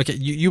 but okay,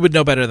 you would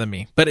know better than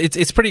me. But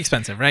it's pretty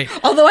expensive, right?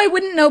 Although I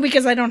wouldn't know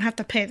because I don't have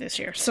to pay this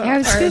year. So I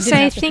was going to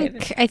say,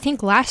 I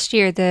think last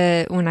year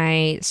when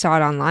I saw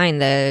it online,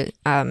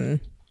 the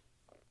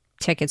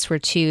tickets were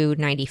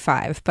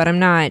 $295, but I'm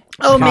not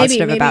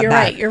positive maybe about you're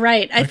that. right. You're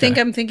right. I think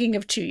I'm thinking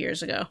of 2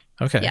 years ago.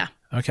 Okay. Yeah.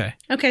 Okay.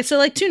 Okay, so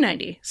like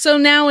 $290. So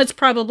now it's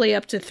probably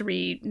up to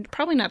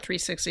probably not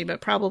 360, but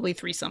probably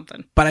 3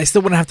 something. But I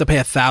still wouldn't have to pay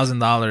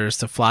 $1,000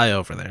 to fly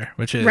over there,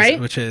 which is Right?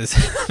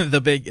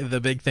 the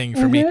big thing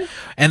for me,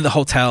 and the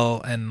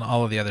hotel and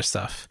all of the other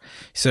stuff.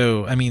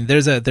 So I mean,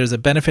 there's a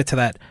benefit to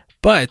that,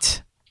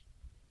 but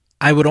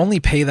I would only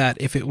pay that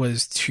if it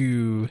was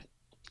to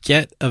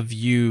get a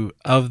view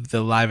of the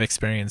live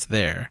experience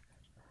there,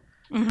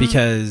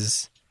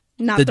 because.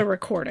 Not the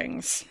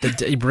recordings.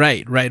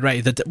 Right.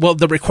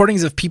 The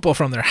recordings of people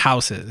from their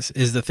houses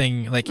is the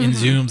thing, like in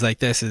Zooms like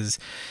this is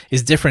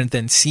different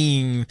than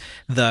seeing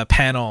the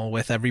panel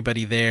with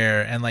everybody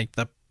there, and like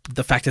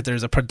the fact that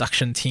there's a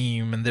production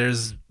team and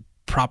there's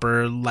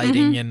proper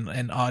lighting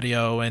and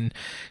audio and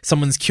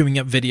someone's queuing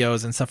up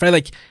videos and stuff, right?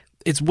 Like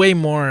it's way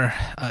more,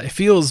 it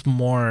feels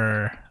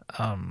more,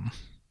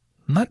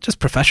 not just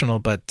professional,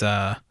 but,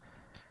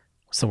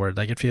 what's the word?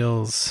 Like it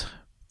feels...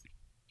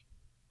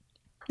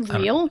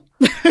 Real?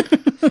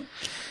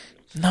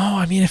 No,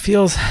 I mean it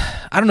feels,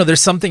 I don't know,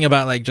 there's something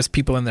about like just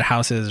people in their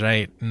houses,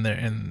 right?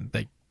 And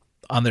like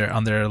on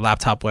their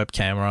laptop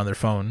webcam or on their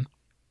phone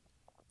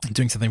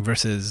doing something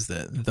versus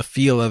the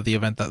feel of the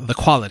event, the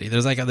quality.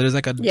 There's like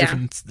a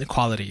different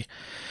quality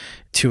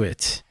to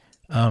it.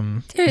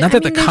 Not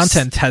that the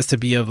content has to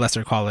be of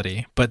lesser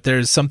quality, but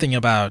there's something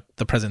about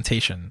the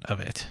presentation of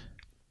it.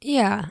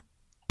 Yeah.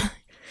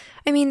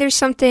 I mean, there's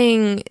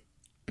something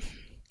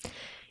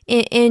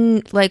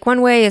in like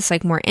one way it's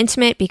like more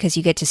intimate because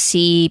you get to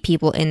see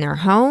people in their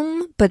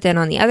home, but then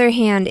on the other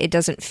hand, it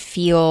doesn't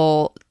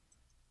feel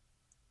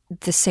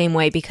the same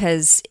way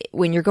because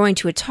when you're going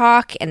to a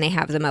talk and they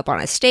have them up on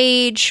a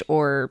stage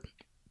or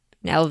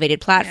an elevated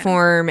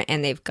platform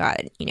and they've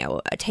got, you know,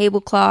 a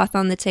tablecloth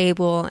on the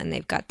table and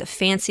they've got the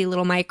fancy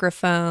little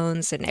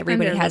microphones and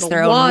everybody has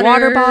their own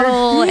water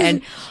bottle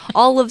and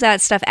all of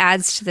that stuff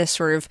adds to this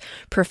sort of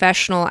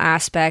professional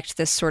aspect,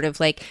 this sort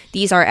of like,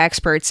 these are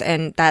experts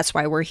and that's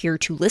why we're here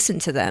to listen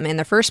to them in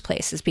the first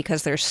place, is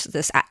because there's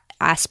this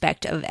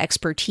aspect of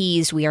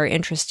expertise we are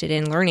interested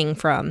in learning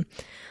from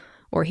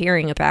or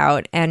hearing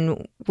about.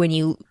 And when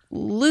you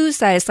lose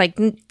that, it's like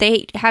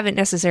they haven't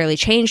necessarily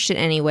changed it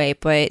anyway,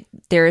 but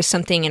there is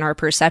something in our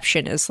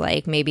perception is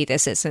like maybe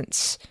this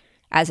isn't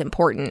as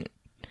important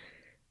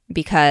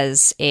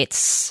because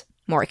it's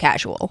more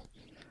casual.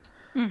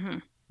 Mm-hmm.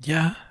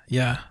 Yeah.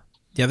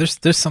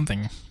 There's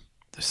something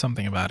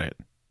about it.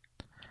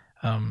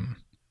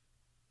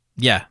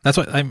 Yeah, that's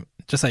what I'm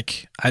just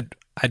like.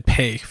 I'd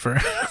pay for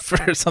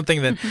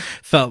something that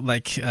felt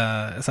like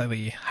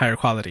slightly higher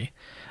quality.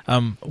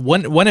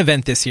 One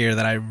event this year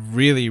that I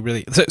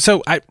really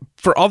so I,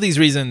 for all these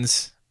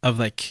reasons of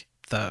like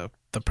the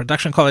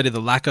production quality,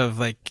 the lack of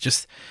like,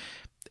 just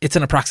it's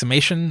an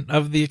approximation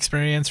of the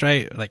experience,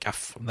 right? Like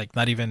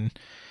not even,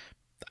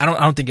 I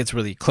don't think it's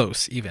really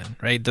close even,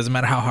 right? It doesn't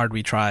matter how hard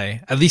we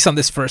try, at least on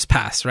this first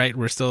pass, right?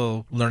 We're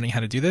still learning how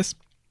to do this.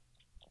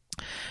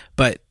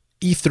 But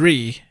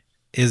E3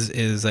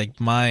 is like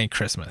my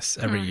Christmas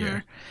every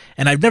year.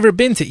 And I've never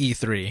been to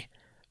E3,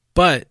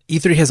 but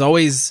E3 has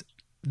always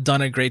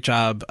done a great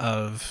job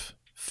of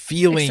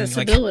feeling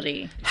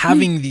accessibility, like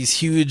having these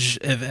huge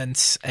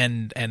events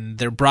and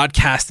their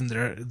broadcast and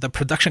the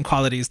production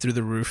quality is through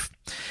the roof.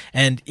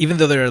 And even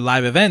though they're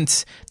live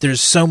events,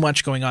 there's so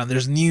much going on.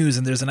 There's news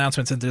and there's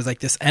announcements and there's like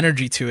this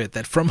energy to it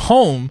that from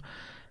home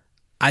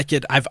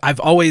I've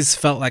always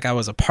felt like I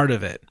was a part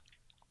of it.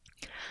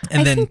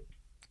 And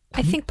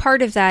I think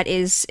part of that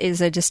is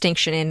a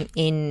distinction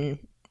in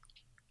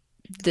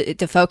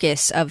the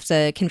focus of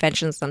the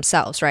conventions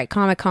themselves, right?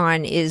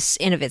 Comic-Con is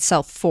in of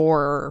itself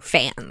for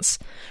fans,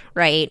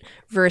 right?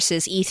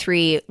 Versus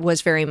E3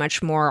 was very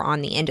much more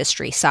on the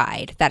industry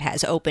side that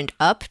has opened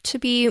up to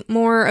be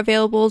more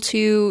available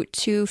to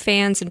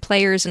fans and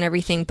players and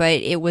everything,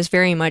 but it was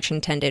very much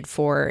intended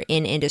for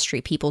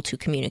in-industry people to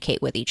communicate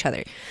with each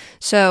other.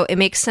 So it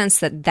makes sense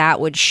that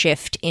would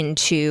shift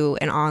into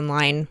an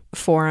online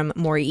forum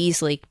more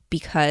easily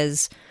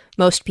because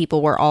most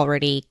people were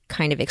already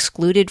kind of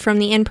excluded from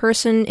the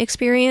in-person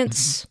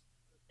experience.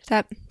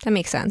 That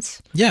makes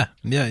sense. Yeah.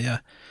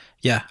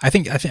 I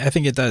think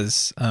it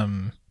does.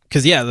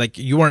 Because like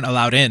you weren't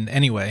allowed in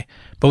anyway,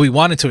 but we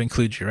wanted to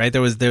include you, right?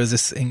 There was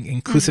this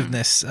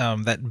inclusiveness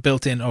that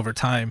built in over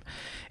time,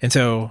 and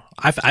so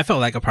I felt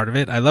like a part of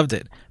it. I loved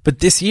it. But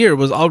this year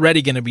was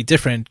already going to be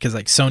different because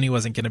like Sony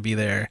wasn't going to be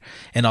there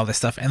and all this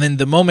stuff. And then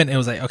the moment it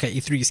was like, okay,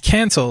 E3 is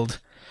canceled,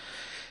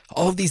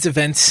 all of these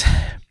events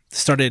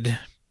started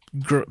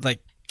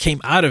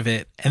came out of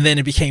it, and then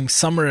it became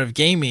Summer of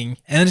Gaming,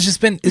 and it's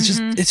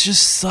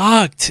just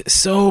sucked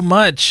so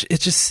much.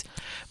 It's just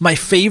my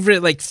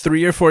favorite like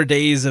 3 or 4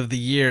 days of the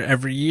year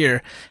every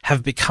year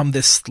have become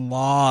this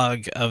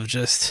slog of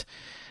just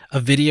a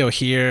video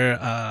here,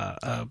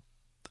 a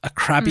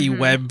crappy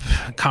web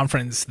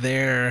conference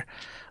there,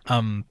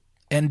 and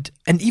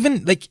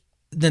even like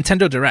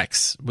Nintendo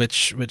Directs,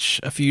 which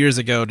a few years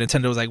ago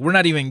Nintendo was like, we're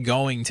not even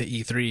going to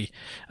E3,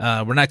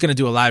 we're not going to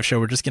do a live show,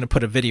 we're just going to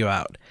put a video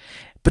out.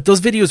 But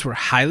those videos were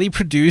highly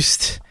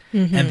produced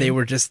and they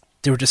were just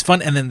they were just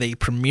fun. And then they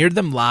premiered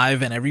them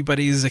live, and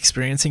everybody's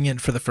experiencing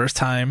it for the first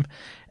time,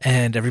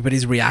 and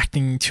everybody's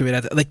reacting to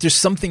it. Like, there's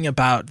something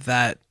about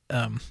that.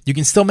 You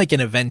can still make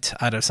an event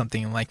out of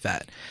something like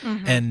that.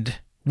 And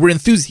we're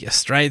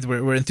enthusiasts, right?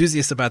 We're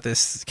enthusiasts about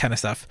this kind of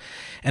stuff.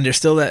 And there's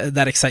still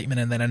that excitement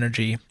and that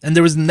energy. And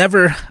there was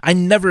I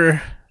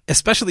never,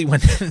 especially when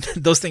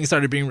those things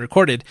started being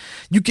recorded,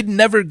 you could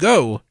never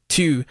go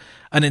to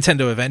a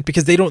Nintendo event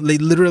because they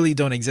literally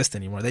don't exist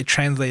anymore. They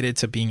translated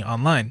to being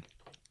online.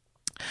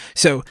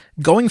 So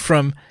going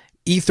from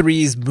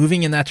E3's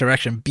moving in that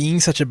direction, being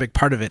such a big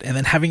part of it, and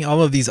then having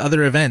all of these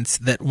other events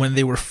that when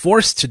they were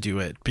forced to do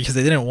it because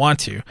they didn't want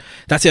to,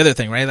 that's the other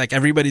thing, right? Like,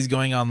 everybody's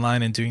going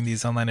online and doing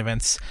these online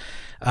events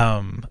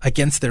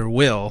against their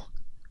will.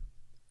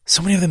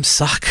 So many of them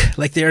suck.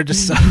 Like, they are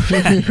just so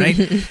bad,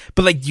 right?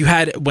 But like, you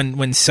had when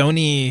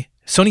Sony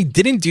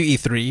didn't do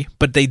E3,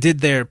 but they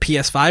did their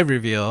PS5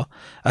 reveal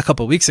a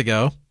couple weeks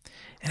ago,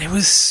 and it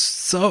was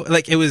so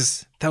like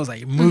that was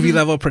like movie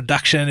level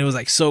production. It was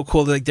like so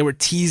cool. Like, they were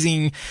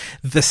teasing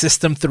the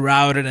system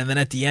throughout it, and then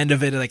at the end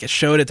of it, like, it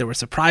showed it. There were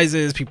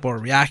surprises. People were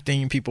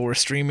reacting. People were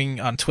streaming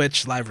on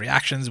Twitch live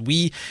reactions.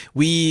 We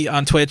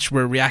on Twitch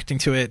were reacting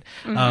to it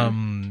together on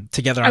our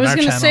channel. I was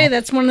going to say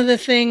that's one of the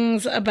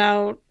things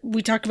about,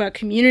 we talked about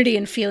community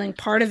and feeling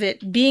part of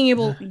it. Being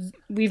able,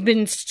 we've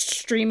been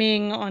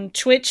streaming on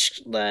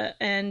Twitch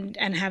and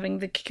having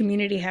the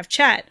community have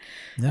chat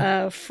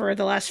for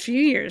the last few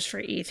years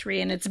for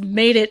E3, and it's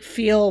made it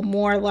feel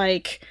more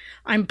like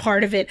I'm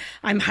part of it.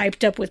 I'm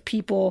hyped up with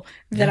people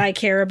that I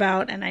care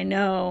about and I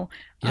know.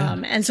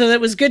 And so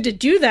that was good to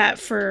do that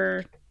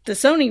for the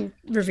Sony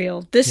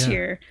reveal this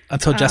year.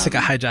 Until Jessica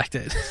hijacked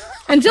it.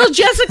 Until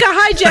Jessica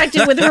hijacked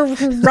it with her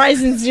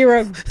Horizon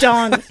Zero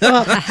Dawn.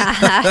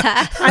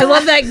 I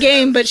love that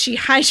game, but she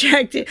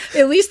hijacked it.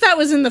 At least that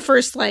was in the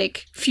first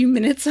few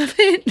minutes of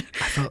it.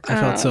 I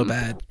felt so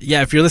bad.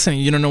 Yeah, if you're listening,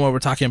 you don't know what we're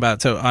talking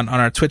about. So on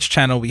our Twitch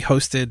channel, we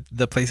hosted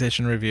the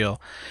PlayStation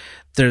reveal.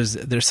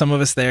 There's some of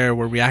us there.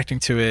 We're reacting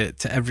to it,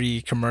 to every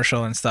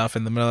commercial and stuff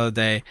in the middle of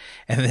the day.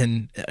 And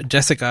then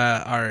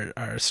Jessica,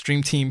 our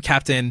stream team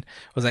captain,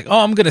 was like,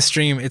 "Oh, I'm gonna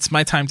stream. It's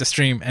my time to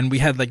stream." And we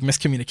had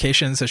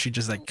miscommunication, so she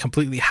just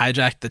completely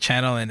hijacked the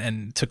channel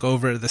and took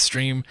over the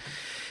stream.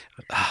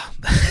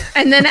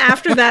 And then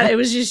after that, it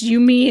was just you,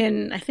 me,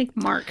 and I think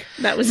Mark.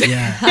 That was it.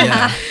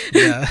 Yeah.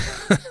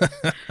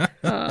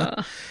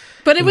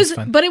 But it was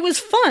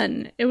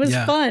fun. It was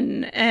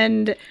fun,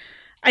 and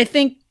I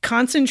think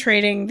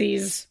concentrating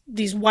these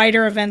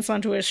wider events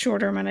onto a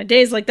shorter amount of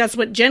days, that's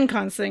what Gen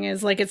Con's thing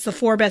is. It's the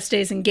 4 best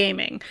days in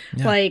gaming.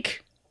 Yeah.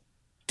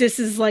 This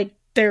is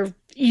their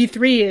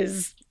E3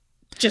 is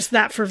just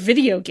that for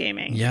video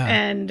gaming. Yeah.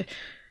 And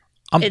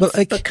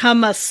it's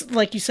become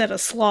like you said, a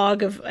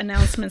slog of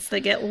announcements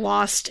that get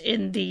lost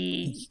in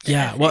the...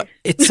 Yeah, well,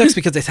 it sucks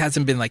because it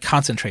hasn't been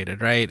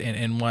concentrated, right?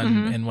 In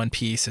one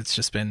piece. It's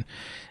just been...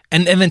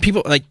 And then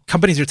people,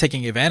 companies are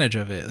taking advantage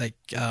of it.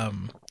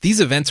 These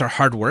events are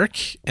hard work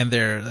and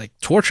they're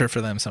torture for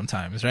them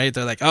sometimes, right?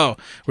 They're oh,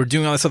 we're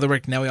doing all this other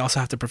work. Now we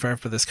also have to prepare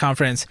for this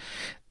conference.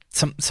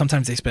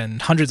 Sometimes they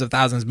spend hundreds of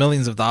thousands,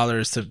 millions of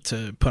dollars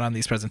to put on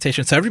these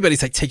presentations. So everybody's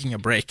taking a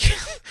break,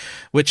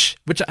 which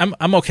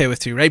I'm okay with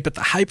too, right? But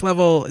the hype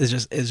level is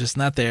just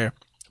not there.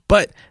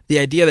 But the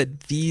idea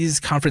that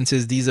these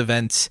conferences, these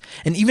events,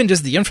 and even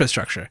just the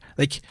infrastructure,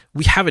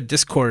 we have a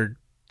Discord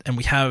and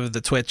we have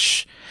the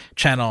Twitch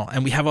channel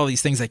and we have all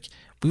these things,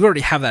 we already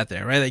have that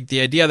there, right?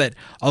 The idea that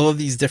all of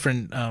these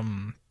different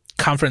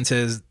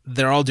conferences,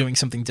 they're all doing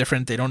something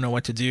different. They don't know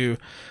what to do.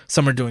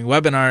 Some are doing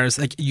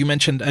webinars. You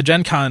mentioned a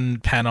Gen Con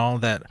panel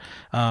that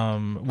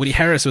Woody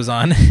Harris was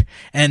on,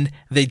 and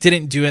they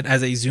didn't do it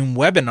as a Zoom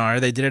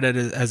webinar. They did it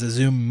as a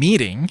Zoom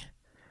meeting,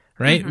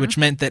 right? Which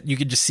meant that you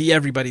could just see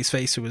everybody's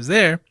face who was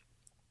there,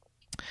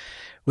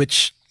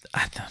 which...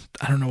 I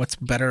don't know what's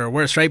better or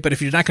worse, right? But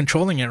if you're not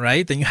controlling it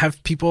right, then you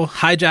have people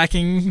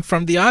hijacking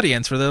from the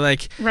audience where they're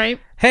right,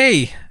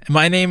 "Hey,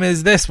 my name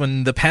is this,"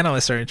 when the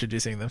panelists are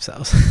introducing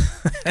themselves.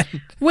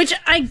 Which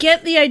I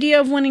get the idea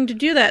of wanting to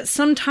do that.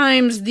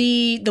 Sometimes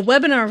the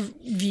webinar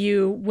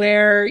view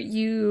where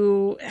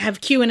you have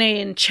Q&A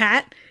and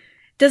chat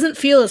doesn't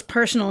feel as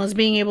personal as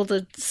being able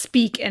to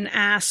speak and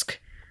ask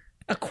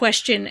a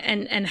question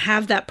and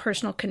have that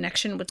personal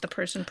connection with the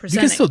person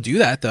presenting. You can still do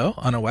that though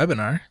on a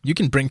webinar. You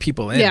can bring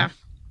people in. Yeah.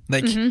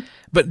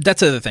 But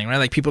that's the other thing,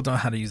 right? People don't know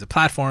how to use the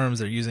platforms.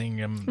 They're using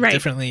them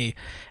differently.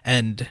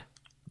 And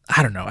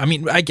I don't know. I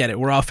mean, I get it.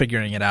 We're all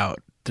figuring it out.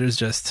 There's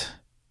just,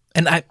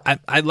 and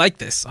I like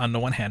this on the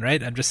one hand,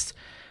 right? I'm just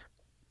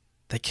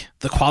the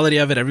quality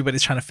of it.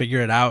 Everybody's trying to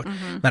figure it out.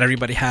 Not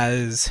everybody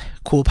has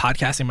cool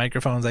podcasting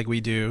microphones like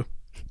we do.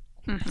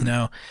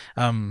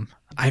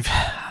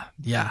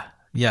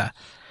 Yeah.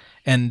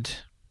 And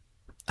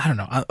I don't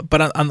know.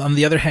 But on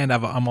the other hand,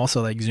 I'm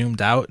also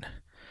zoomed out.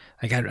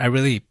 I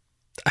really,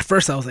 at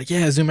first I was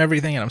Zoom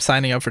everything and I'm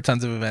signing up for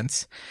tons of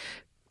events.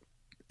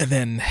 And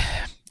then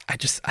I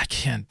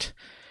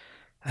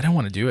don't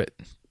want to do it.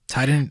 So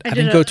I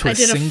didn't go to a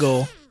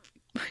single.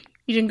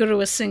 You didn't go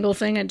to a single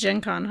thing at Gen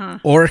Con, huh?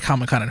 Or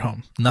Comic-Con at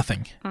home.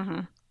 Nothing.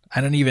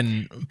 I didn't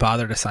even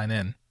bother to sign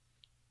in.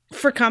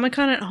 For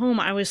Comic-Con at home,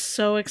 I was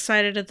so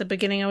excited at the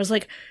beginning. I was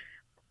like,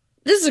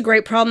 this is a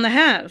great problem to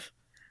have.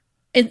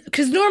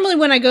 Because normally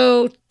when I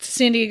go to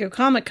San Diego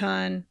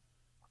Comic-Con,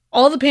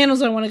 all the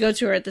panels I want to go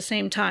to are at the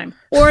same time.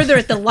 Or they're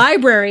at the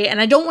library,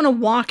 and I don't want to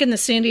walk in the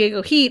San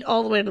Diego heat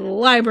all the way to the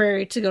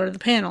library to go to the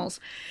panels.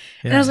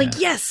 And I was like,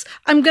 yes,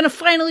 I'm going to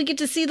finally get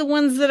to see the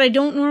ones that I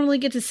don't normally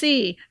get to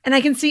see. And I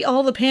can see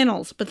all the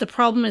panels. But the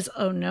problem is,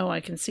 oh no,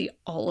 I can see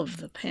all of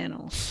the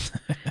panels.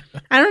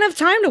 I don't have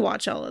time to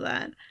watch all of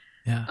that.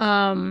 Yeah.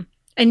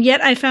 And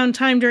yet I found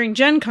time during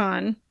Gen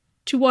Con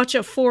to watch a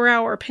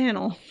 4-hour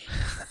panel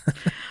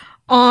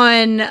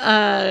on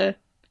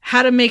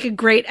how to make a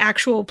great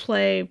actual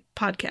play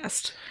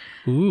podcast.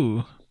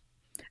 Ooh.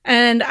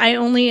 And I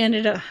only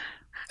ended up...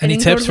 Any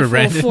tips for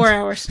Brandon? 4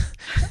 hours.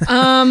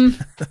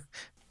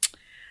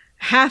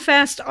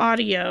 Half-assed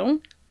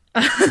audio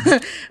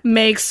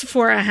makes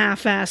for a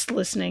half-assed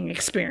listening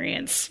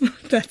experience.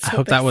 I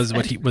hope that was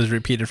what he was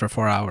repeated for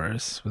 4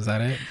 hours. Was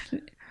that it?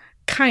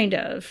 Kind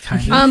of.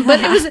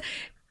 But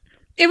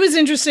it was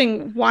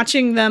interesting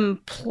watching them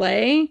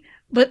play.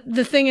 But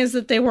the thing is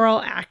that they were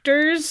all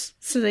actors,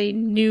 so they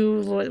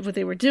knew what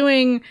they were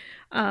doing.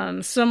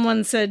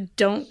 Someone said,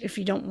 if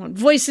you don't want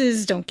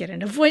voices, don't get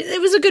into voice.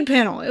 It was a good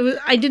panel.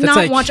 I did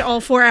not watch all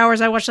 4 hours.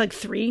 I watched like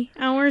 3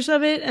 hours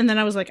of it. And then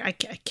I was like, I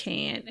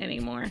can't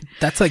anymore.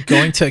 That's like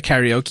going to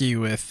karaoke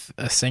with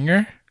a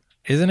singer,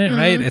 isn't it? Mm-hmm.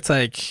 Right? It's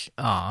like,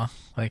 I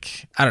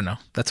don't know.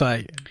 That's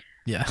why,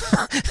 yeah.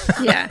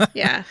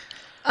 Yeah.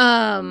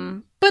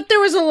 But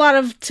there was a lot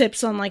of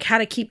tips on like how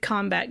to keep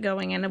combat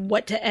going and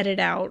what to edit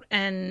out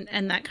and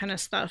that kind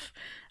of stuff.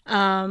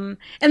 And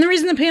the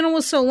reason the panel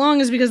was so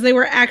long is because they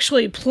were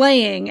actually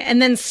playing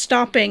and then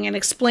stopping and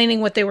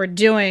explaining what they were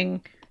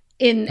doing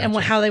and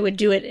how they would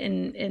do it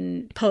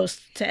in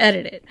post to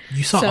edit it.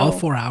 You saw all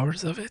 4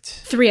 hours of it?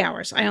 3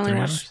 hours. I only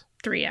watched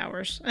 3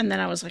 hours, and then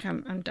I was like,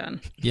 I'm done.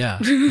 Yeah.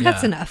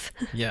 That's enough.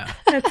 Yeah.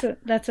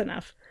 That's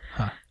enough.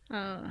 Huh.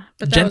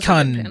 But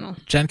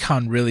Gen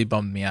Con really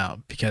bummed me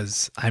out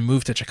because I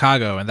moved to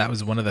Chicago, and that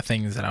was one of the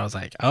things that I was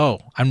like, oh,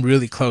 I'm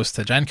really close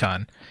to Gen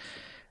Con.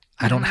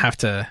 I don't have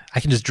to, I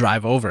can just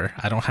drive over.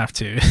 I don't have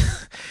to,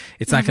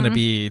 it's not going to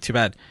be too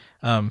bad.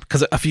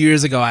 Because a few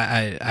years ago,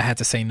 I had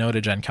to say no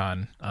to Gen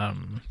Con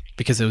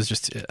because it was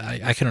just,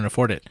 I couldn't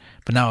afford it.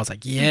 But now I was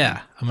like,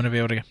 yeah, I'm going to be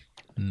able to,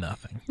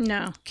 nothing.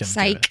 No.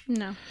 Psych.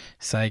 No.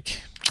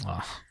 Psych.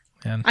 Oh,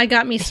 man. I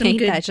got me some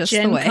good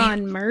Gen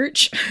Con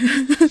merch.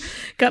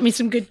 Got me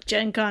some good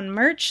Gen Con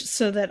merch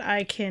so that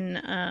I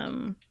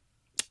can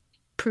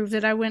prove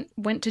that I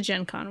went to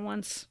Gen Con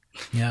once.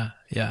 Yeah.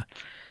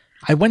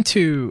 I went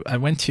to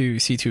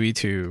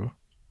C2E2.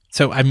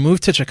 So I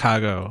moved to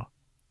Chicago.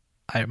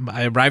 I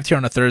arrived here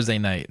on a Thursday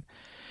night,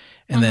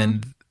 and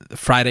then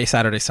Friday,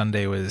 Saturday,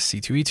 Sunday was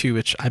C2E2,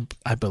 which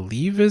I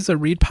believe is a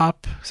Reed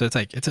Pop. So it's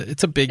like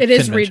it's a big. It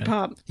is convention. Reed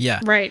Pop.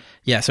 Yeah. Right.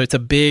 Yeah. So it's a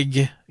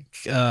big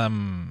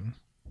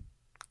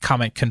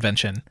comic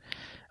convention.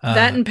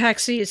 That and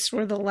PAX East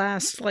were the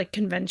last like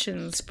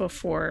conventions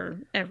before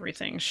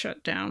everything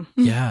shut down.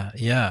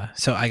 Yeah.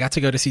 So I got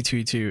to go to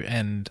C2E2,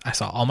 and I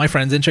saw all my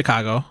friends in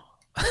Chicago.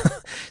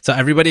 So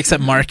everybody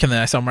except Mark, and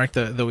then I saw Mark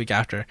the week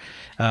after.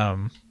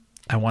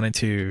 I wanted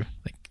to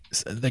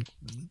like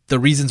the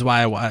reasons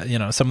why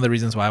some of the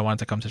reasons why I wanted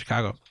to come to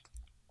Chicago,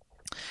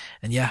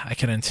 and yeah, I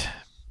couldn't.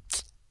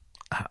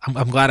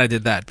 I'm glad I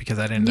did that because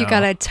I didn't know. You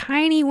got a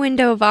tiny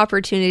window of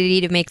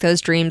opportunity to make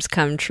those dreams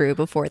come true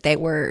before they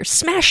were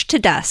smashed to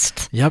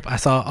dust. Yep, I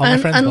saw all my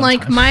friends.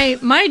 Unlike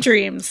my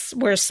dreams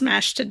were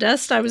smashed to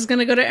dust, I was going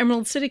to go to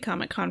Emerald City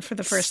Comic Con for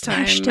the first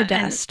time. Smashed to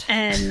dust.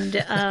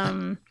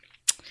 And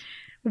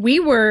we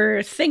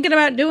were thinking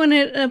about doing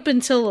it up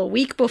until a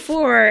week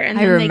before, and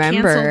then they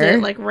canceled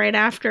it like right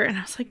after. And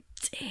I was like,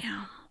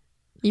 damn.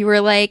 You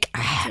were like,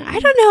 I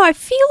don't know. I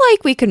feel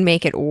like we could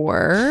make it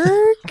work.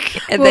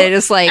 And then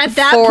just like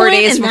 4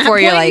 days before,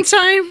 you're like,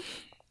 time,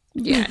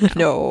 yeah,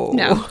 no.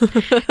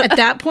 At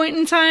that point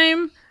in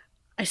time,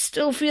 I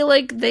still feel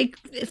like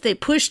if they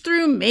pushed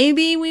through,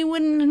 maybe we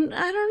wouldn't.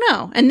 I don't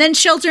know. And then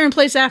shelter in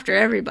place after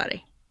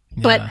everybody.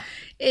 Yeah. But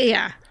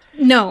yeah,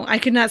 no, I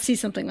could not see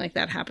something like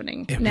that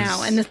happening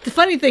now. And the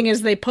funny thing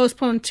is, they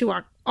postponed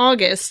to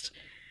August,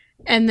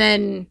 and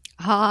then.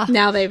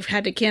 Now they've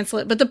had to cancel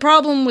it. But the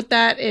problem with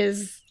that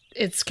is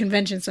it's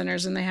convention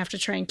centers, and they have to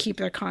try and keep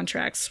their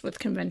contracts with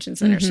convention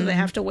centers. So they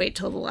have to wait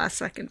till the last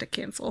second to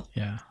cancel.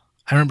 Yeah.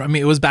 I remember,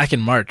 it was back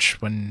in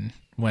March when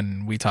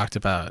we talked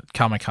about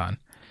Comic-Con.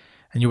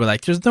 And you were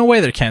like, there's no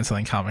way they're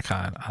canceling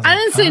Comic-Con. I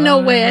didn't say no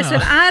way. I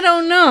said, I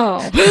don't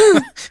know.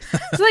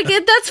 It's like,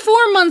 that's 4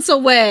 months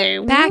away.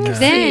 Back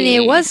then,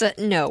 it was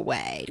no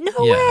way. No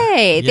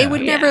way. They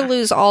would never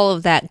lose all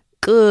of that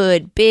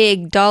good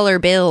big dollar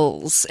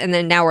bills, and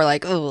then now we're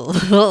like,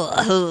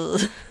 oh.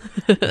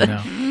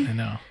 I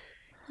know.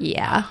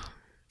 Yeah.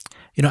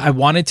 I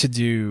wanted to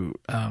do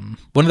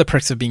one of the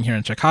perks of being here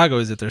in Chicago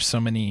is that there's so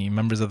many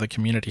members of the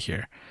community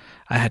here.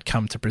 I had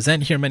come to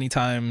present here many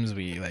times.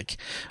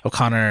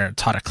 O'Connor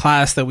taught a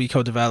class that we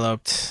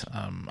co-developed.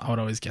 I would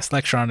always guest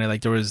lecture on it.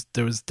 Like there was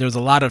a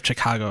lot of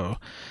Chicago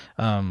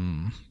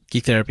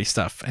geek therapy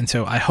stuff. And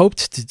so I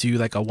hoped to do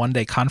like a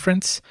 1-day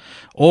conference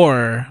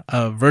or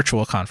a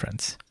virtual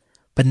conference.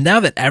 But now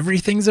that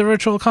everything's a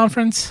virtual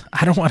conference,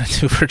 I don't want to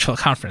do a virtual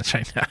conference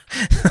right now.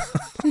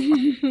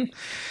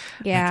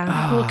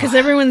 Yeah. Well, because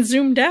everyone's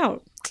zoomed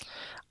out.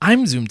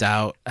 I'm zoomed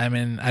out. I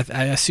mean,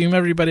 I assume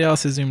everybody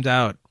else is zoomed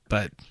out,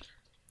 but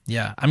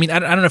yeah. I mean, I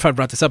don't know if I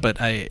brought this up, but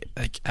I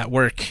like at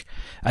work,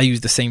 I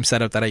use the same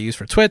setup that I use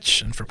for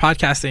Twitch and for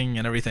podcasting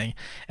and everything.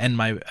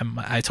 And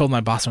I told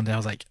my boss one day, I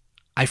was like,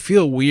 I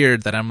feel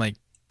weird that I'm like,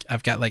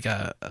 I've got like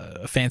a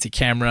fancy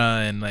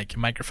camera and like a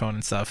microphone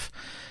and stuff.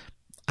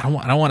 I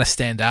don't want to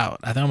stand out.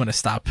 I think I'm going to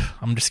stop.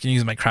 I'm just going to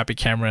use my crappy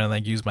camera and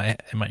like use my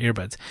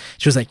earbuds.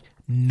 She was like,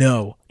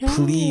 no,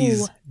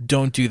 please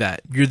don't do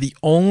that. You're the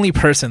only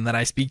person that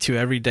I speak to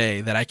every day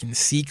that I can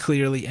see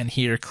clearly and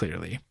hear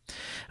clearly.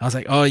 I was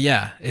like, oh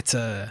yeah,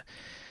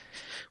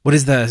 what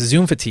is the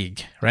Zoom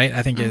fatigue, right?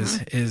 I think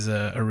is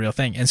a real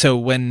thing. And so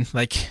when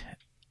like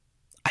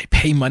I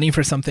pay money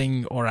for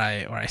something or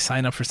I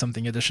sign up for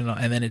something additional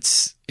and then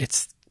it's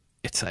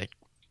like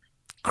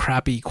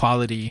crappy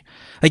quality.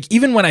 Like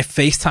even when I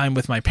FaceTime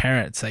with my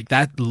parents, like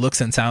that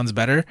looks and sounds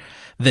better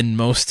than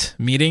most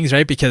meetings,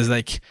 right? Because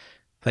like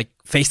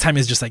FaceTime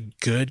is just like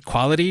good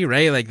quality,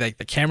 right? Like the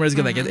camera is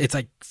good. Like it's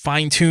like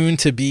fine tuned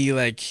to be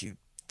like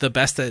the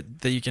best that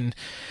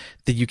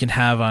you can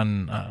have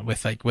on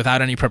with like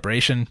without any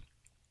preparation.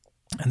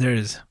 And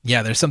there's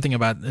something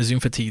about Zoom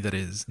fatigue that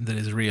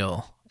is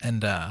real,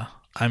 and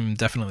I'm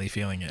definitely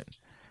feeling it.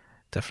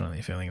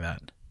 Definitely feeling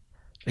that.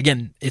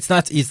 Again, it's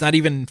not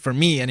even for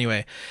me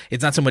anyway.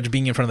 It's not so much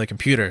being in front of the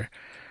computer.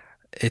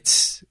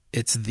 It's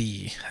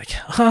the like,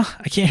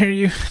 I can't hear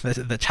you.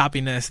 The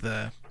choppiness,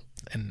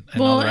 and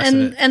all the rest of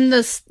it. And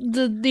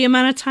the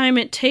amount of time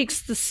it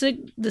takes the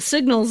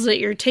signals that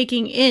you're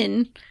taking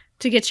in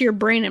to get to your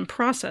brain and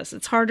process.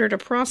 It's harder to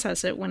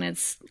process it when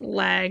it's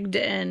lagged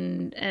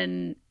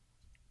and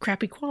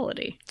crappy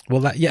quality.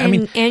 Well,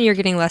 and you're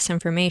getting less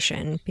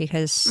information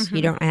because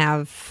you don't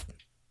have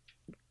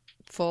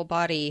full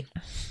body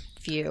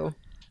view.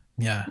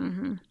 Yeah.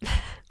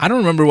 I don't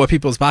remember what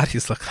people's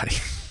bodies look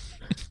like.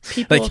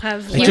 People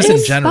have like just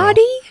in general.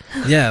 Body?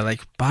 Yeah,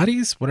 like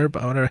bodies,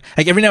 whatever.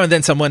 Like every now and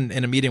then someone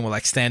in a meeting will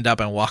like stand up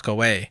and walk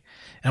away.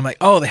 And I'm like,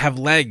 oh, they have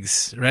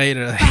legs, right?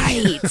 Or like,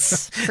 right.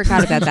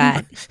 Forgot about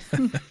that.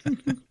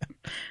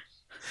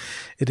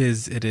 It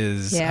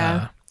is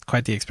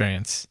quite the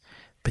experience.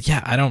 But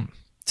yeah,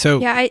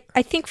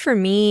 I think for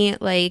me,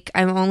 like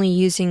I'm only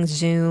using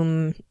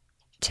Zoom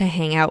to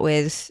hang out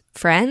with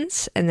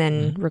friends and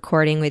then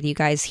recording with you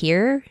guys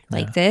here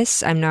like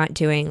this. I'm not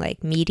doing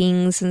like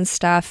meetings and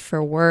stuff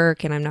for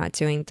work, and I'm not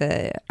doing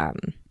the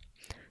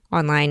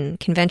online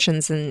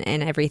conventions and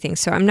everything.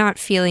 So I'm not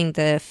feeling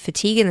the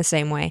fatigue in the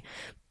same way.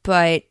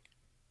 But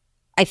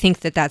I think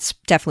that that's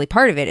definitely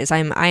part of it is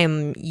I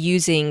am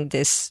using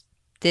this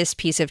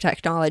piece of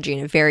technology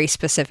in a very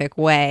specific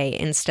way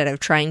instead of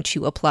trying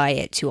to apply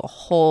it to a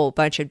whole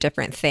bunch of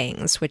different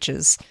things, which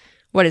is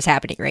what is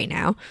happening right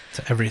now.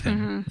 To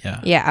everything.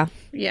 Yeah.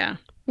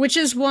 Which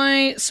is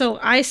why, so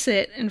I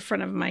sit in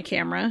front of my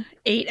camera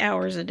 8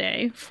 hours a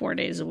day, 4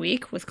 days a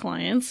week with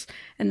clients,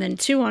 and then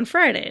 2 on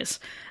Fridays.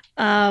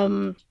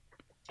 And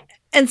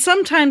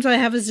sometimes I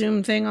have a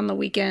Zoom thing on the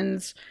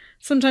weekends.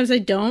 Sometimes I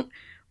don't.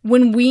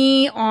 When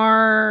we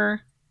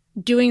are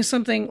doing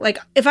something, like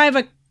if I have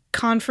a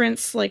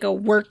conference, like a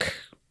work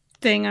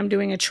thing, I'm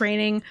doing a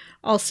training,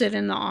 I'll sit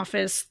in the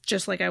office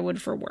just like I would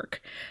for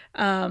work.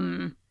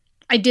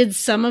 I did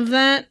some of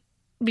that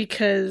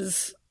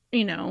because,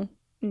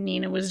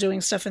 Nina was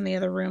doing stuff in the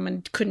other room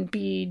and couldn't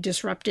be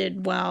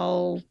disrupted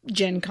while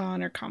Gen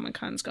Con or Comic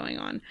Con's going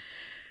on.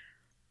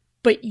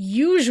 But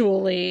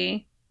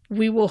usually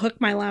we will hook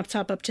my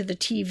laptop up to the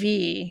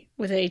TV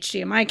with an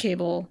HDMI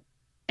cable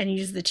and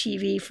use the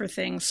TV for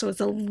things. So it's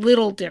a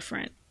little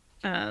different.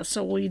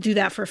 So we'll do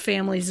that for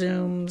family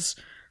Zooms.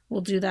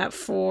 We'll do that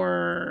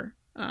for...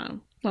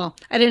 Well,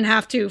 I didn't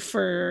have to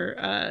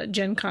for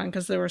Gen Con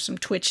because there were some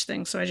Twitch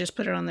things, so I just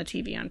put it on the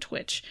TV on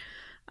Twitch.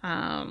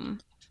 And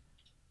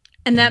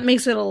that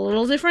makes it a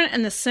little different,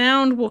 and the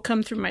sound will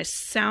come through my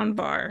sound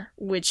bar,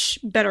 which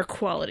better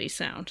quality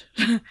sound.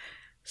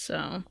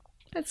 So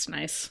that's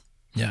nice.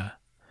 Yeah,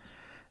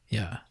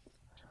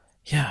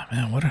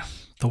 man,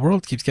 the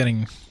world keeps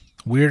getting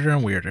weirder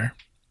and weirder.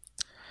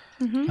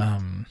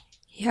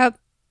 Yep.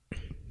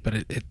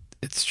 But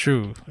it's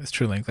true. It's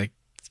true, like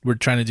we're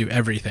trying to do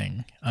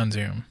everything on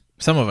Zoom.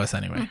 Some of us,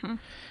 anyway.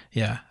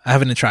 Yeah. I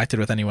haven't interacted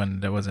with anyone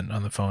that wasn't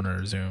on the phone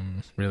or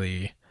Zoom,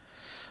 really,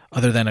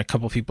 other than a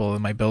couple people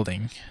in my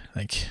building.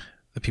 Like,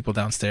 the people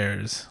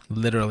downstairs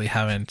literally I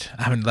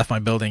haven't left my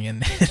building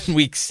in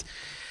weeks.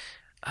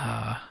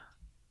 I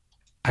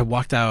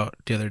walked out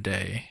the other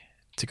day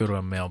to go to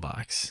a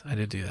mailbox. I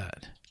did do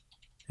that.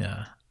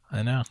 Yeah.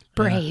 I know.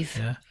 Brave.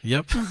 Yeah.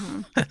 Yep.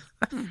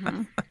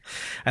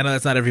 I know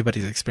that's not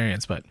everybody's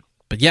experience, but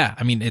yeah,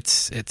 I mean,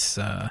 it's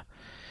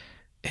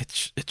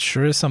it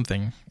sure is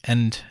something.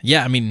 And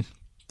yeah, I mean,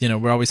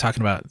 we're always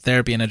talking about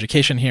therapy and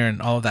education here,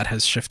 and all of that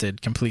has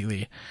shifted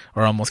completely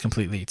or almost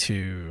completely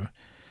to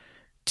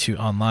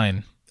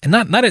online. And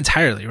not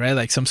entirely, right?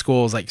 Like some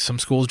schools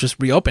just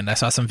reopened. I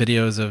saw some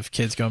videos of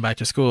kids going back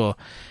to school,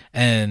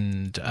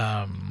 and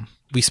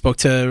we spoke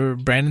to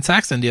Brandon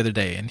Saxton the other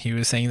day, and he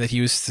was saying that he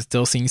was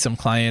still seeing some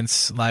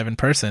clients live in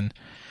person,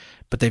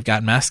 but they've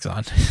got masks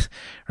on,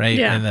 right?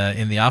 Yeah.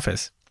 In the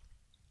office.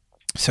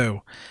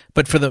 So,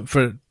 but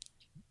for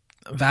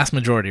vast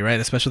majority, right?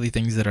 Especially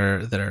things that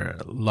are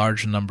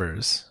large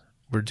numbers,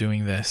 we're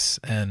doing this,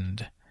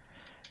 and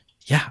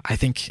yeah, I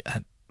think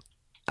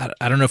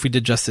I don't know if we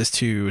did justice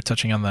to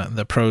touching on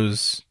the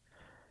pros,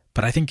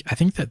 but I think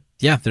that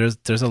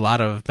there's a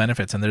lot of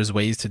benefits and there's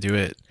ways to do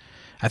it.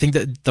 I think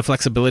that the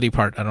flexibility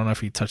part, I don't know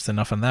if we touched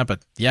enough on that,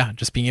 but yeah,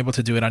 just being able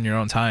to do it on your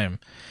own time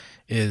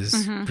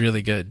is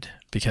really good,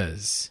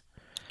 because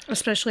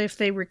especially if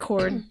they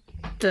record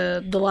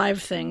the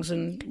live things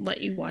and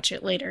let you watch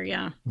it later.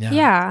 Yeah.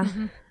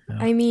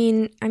 I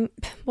mean, and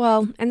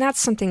that's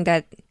something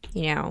that,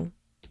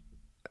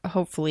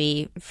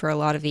 hopefully for a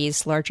lot of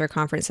these larger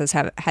conferences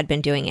had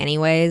been doing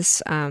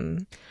anyways.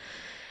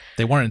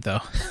 They weren't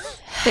though.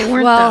 They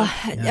weren't. Well,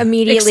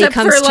 immediately Except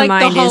comes for, to like,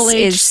 mind the Hall is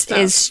H stuff.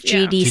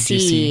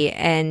 GDC,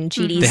 and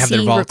They have their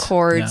GDC vault.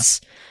 records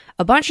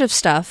a bunch of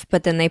stuff,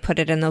 but then they put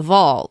it in the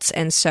vault,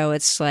 and so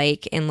it's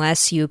like,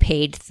 unless you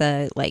paid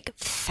the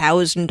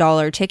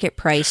 $1,000 ticket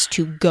price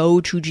to go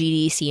to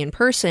GDC in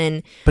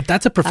person, But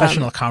that's a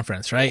professional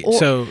conference, right?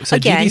 So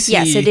again, GDC,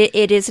 yes,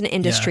 it is an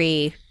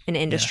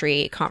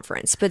industry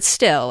conference, but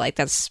still, like,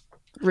 that's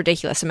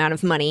ridiculous amount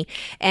of money.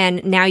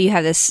 And now you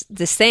have this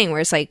thing where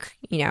it's like,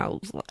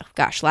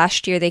 gosh,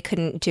 last year they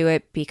couldn't do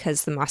it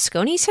because the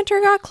Moscone Center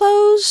got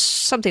closed,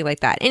 something like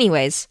that.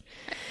 Anyways,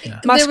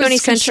 Moscone there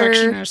was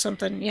construction Center or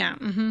something. Yeah.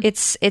 Mm-hmm.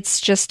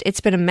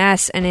 it's been a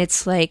mess, and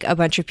it's like a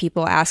bunch of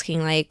people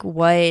asking, like,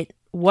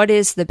 what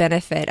is the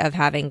benefit of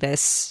having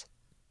this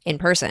in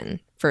person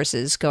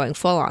versus going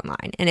full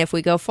online? And if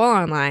we go full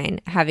online,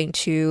 having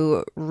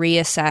to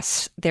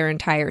reassess their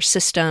entire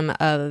system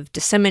of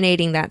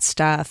disseminating that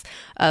stuff,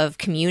 of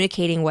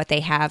communicating what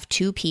they have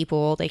to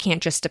people. They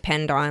can't just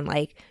depend on,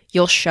 like,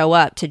 you'll show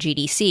up to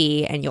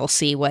GDC and you'll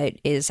see what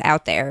is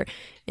out there.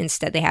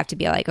 Instead, they have to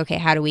be like, okay,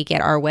 how do we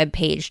get our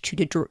webpage to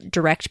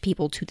direct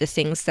people to the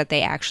things that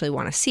they actually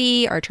want to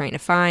see, are trying to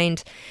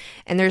find?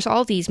 And there's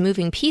all these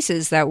moving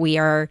pieces that we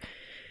are,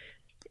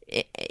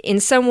 in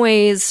some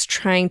ways,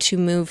 trying to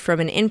move from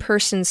an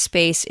in-person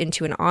space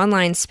into an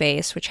online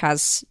space, which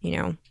has,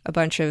 a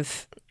bunch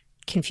of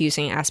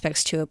confusing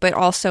aspects to it. But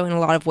also, in a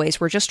lot of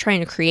ways, we're just trying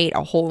to create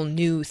a whole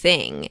new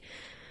thing,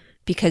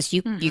 because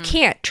you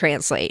can't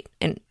translate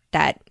and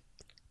that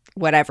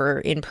whatever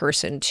in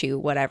person to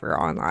whatever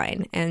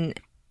online. And,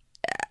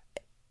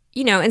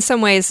 in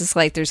some ways, it's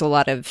like there's a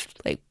lot of,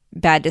 like,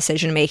 bad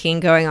decision making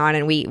going on,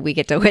 and we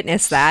get to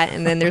witness that.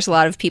 And then there's a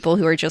lot of people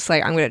who are just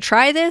like, I'm going to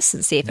try this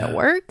and see if it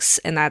works,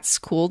 and that's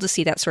cool to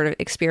see that sort of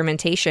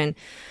experimentation.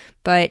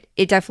 But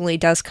it definitely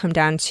does come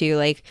down to,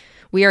 like,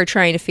 we are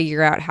trying to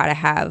figure out how to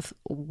have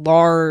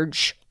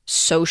large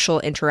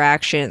social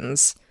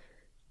interactions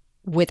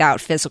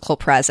without physical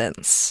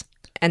presence,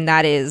 and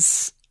that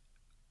is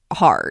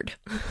hard.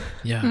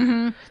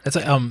 That's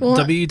like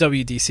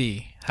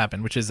WWDC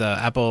happened, which is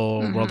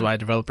Apple Worldwide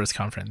Developers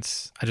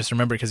Conference. I just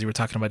remember because you were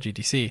talking about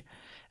GDC,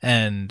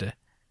 and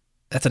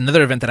that's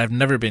another event that I've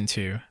never been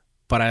to,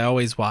 but I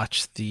always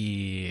watch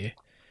the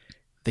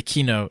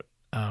keynote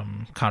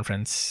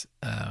conference,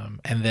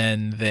 and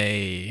then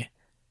they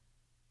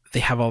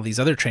have all these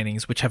other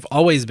trainings which have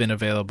always been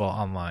available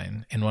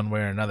online in one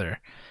way or another,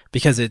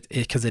 because it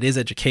is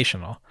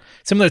educational.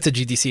 Similar to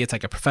GDC, it's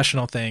like a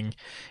professional thing.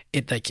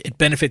 It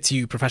benefits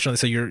you professionally,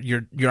 so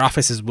your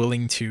office is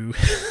willing to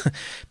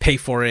pay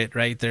for it,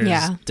 right?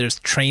 There's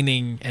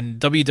training, and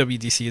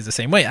WWDC is the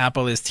same way.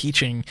 Apple is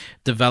teaching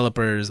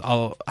developers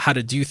all how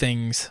to do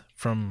things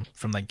from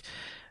like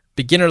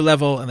beginner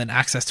level, and then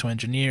access to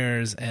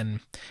engineers,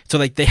 and so,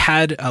 like, they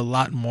had a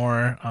lot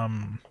more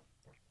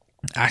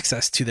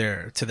access to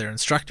their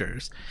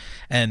instructors.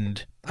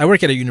 And I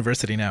work at a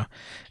university now,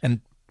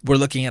 and we're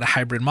looking at a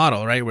hybrid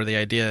model, right, where the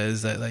idea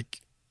is that,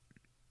 like,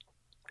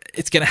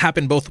 it's going to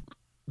happen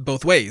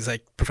both ways.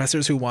 Like,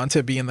 professors who want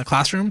to be in the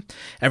classroom,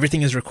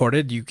 everything is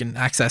recorded, you can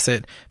access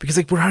it, because,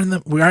 like, we are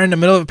in the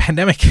middle of a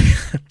pandemic.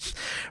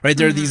 Right?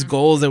 There are these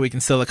goals that we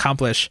can still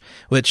accomplish,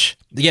 which,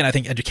 again, I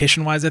think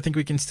education wise, I think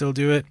we can still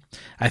do it.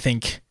 I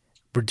think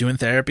we're doing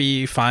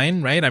therapy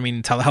fine, right? I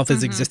mean, telehealth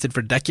has existed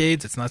for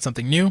decades. It's not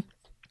something new.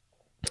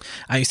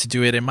 I used to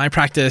do it in my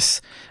practice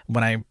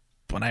when I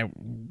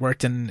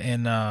worked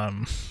in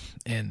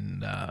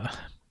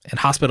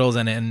hospitals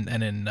and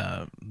in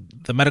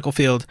the medical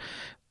field.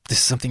 This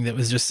is something that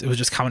was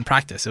just common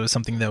practice. It was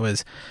something that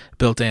was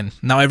built in.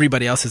 Now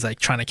everybody else is, like,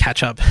 trying to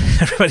catch up.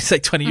 Everybody's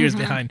like 20 years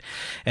behind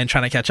and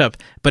trying to catch up.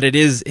 But it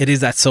is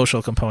that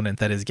social component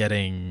that is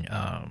getting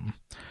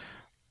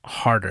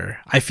harder.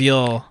 I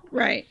feel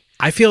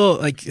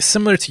like,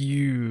 similar to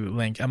you,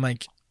 Link. I'm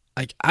like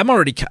I'm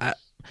already.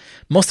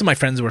 most of my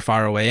friends were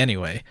far away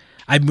anyway.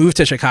 I moved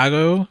to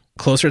Chicago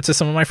closer to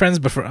some of my friends,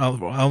 but I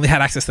only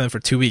had access to them for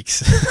 2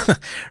 weeks,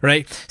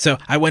 right? So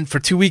I went for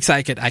 2 weeks.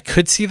 I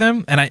could see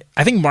them, and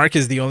I think Mark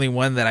is the only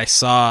one that I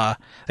saw.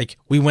 Like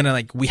we went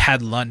and we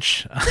had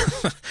lunch,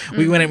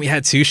 we went and we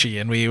had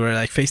sushi, and we were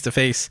like face to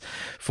face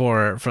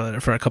for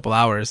a couple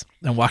hours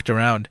and walked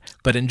around.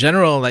 But in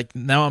general, like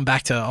now I'm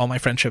back to all my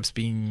friendships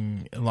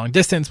being long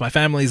distance. My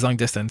family's long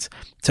distance,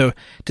 so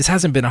this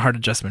hasn't been a hard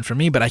adjustment for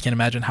me. But I can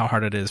imagine how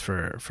hard it is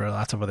for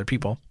lots of other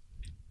people.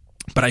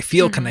 But I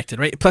feel connected,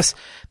 right? Plus,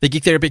 the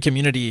Geek Therapy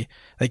community,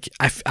 like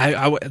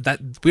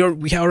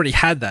we already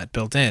had that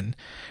built in,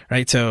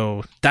 right?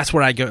 So that's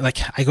where I go. Like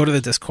I go to the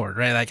Discord,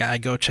 right? Like I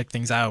go check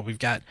things out. We've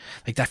got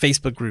like that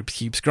Facebook group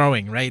keeps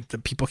growing, right? The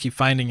people keep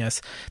finding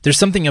us. There's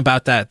something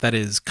about that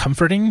is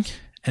comforting,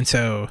 and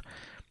so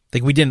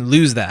like we didn't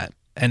lose that,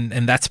 and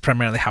that's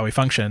primarily how we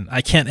function.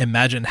 I can't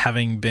imagine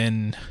having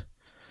been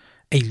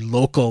a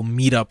local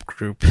meetup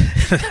group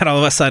that all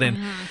of a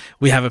sudden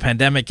we have a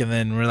pandemic and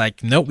then we're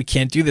like, nope, we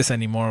can't do this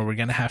anymore. We're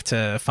going to have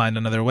to find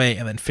another way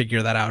and then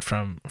figure that out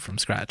from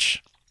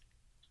scratch.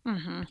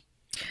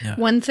 Yeah.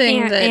 One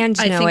thing that I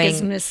think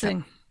is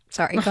missing.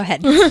 Sorry, go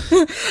ahead.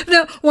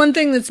 No, one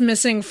thing that's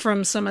missing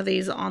from some of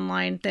these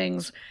online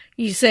things,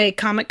 you say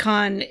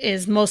Comic-Con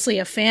is mostly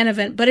a fan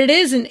event, but it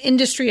is an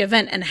industry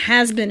event and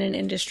has been an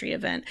industry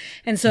event.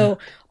 And so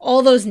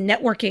all those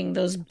networking,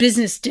 those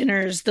business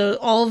dinners,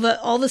 all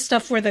the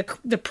stuff where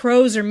the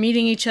pros are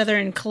meeting each other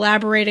and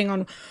collaborating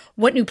on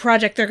what new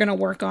project they're going to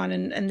work on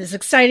and this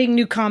exciting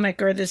new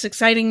comic or this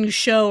exciting new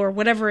show or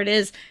whatever it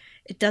is,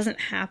 it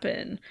doesn't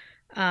happen.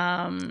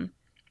 And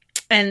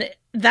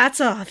that's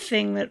a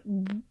thing that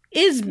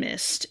is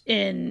missed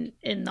in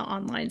the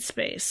online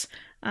space.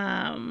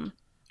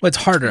 Well, it's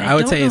harder. I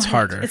would say it's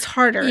harder. It's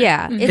harder.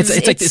 Yeah.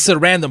 It's a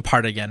random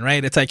part again,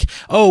 right? It's like,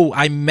 oh,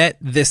 I met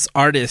this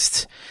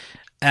artist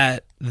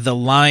at the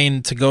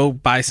line to go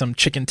buy some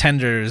chicken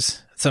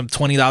tenders, some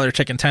 $20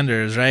 chicken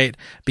tenders, right?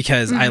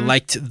 Because I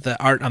liked the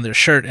art on their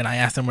shirt and I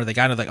asked them where they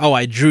got it. Like, oh,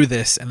 I drew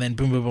this, and then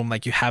boom, boom, boom,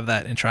 like you have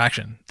that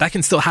interaction. That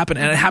can still happen,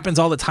 and it happens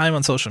all the time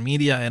on social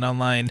media and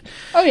online.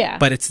 Oh yeah.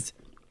 But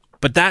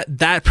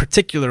that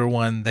particular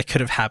one that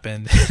could have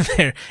happened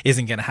there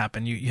isn't going to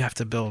happen. You have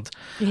to build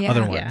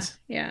other ones.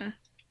 Yeah.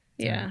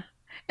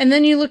 And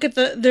then you look at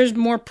there's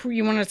more,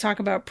 you want to talk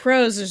about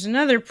pros. There's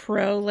another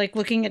pro, like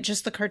looking at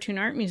just the Cartoon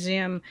Art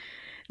Museum.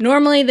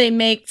 Normally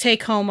they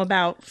take home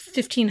about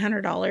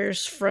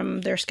 $1,500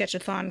 from their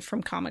sketchathon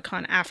from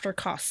Comic-Con after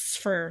costs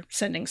for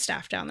sending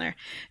staff down there.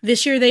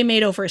 This year they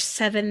made over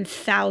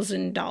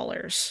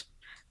 $7,000.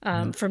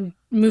 From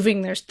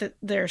moving their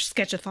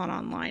sketchathon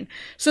online.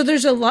 So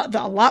there's a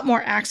lot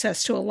more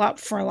access to a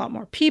lot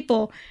more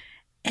people.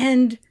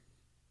 And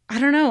I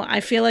don't know,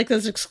 I feel like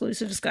those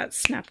exclusives got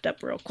snapped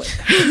up real quick.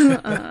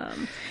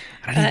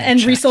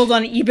 And resold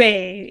on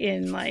eBay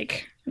in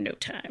like no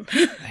time.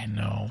 I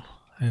know.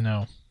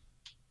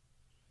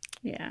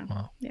 Yeah.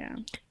 Well. Yeah.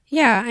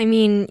 Yeah, I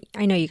mean,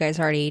 I know you guys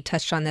already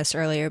touched on this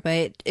earlier,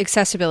 but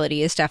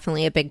accessibility is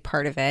definitely a big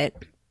part of it.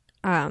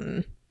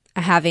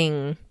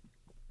 Having,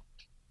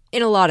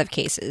 in a lot of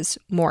cases,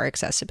 more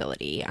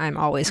accessibility. I'm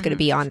always going to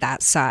be on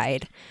that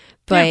side.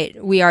 But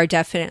we are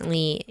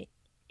definitely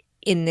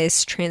in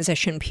this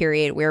transition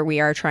period where we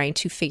are trying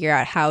to figure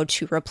out how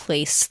to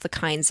replace the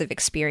kinds of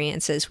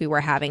experiences we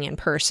were having in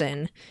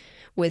person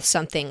with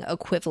something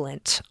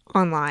equivalent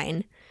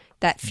online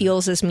that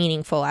feels as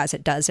meaningful as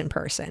it does in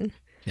person.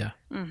 Yeah.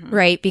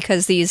 Right?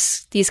 Because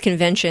these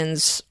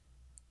conventions,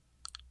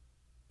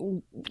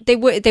 they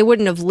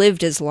wouldn't have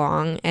lived as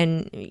long,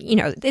 and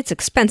it's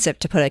expensive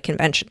to put a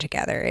convention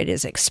together. It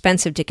is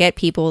expensive to get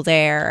people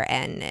there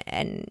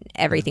and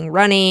everything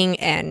running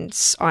and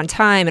on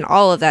time and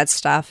all of that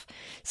stuff.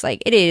 It's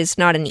like, it is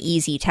not an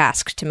easy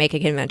task to make a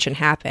convention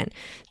happen.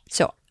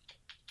 So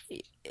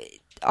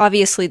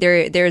obviously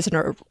there's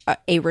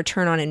a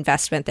return on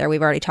investment there.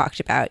 We've already talked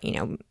about,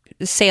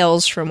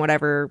 sales from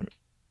whatever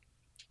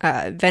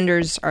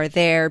vendors are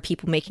there,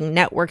 people making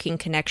networking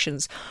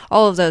connections,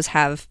 all of those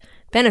have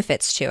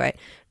benefits to it.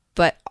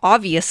 But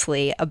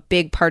obviously a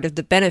big part of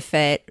the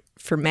benefit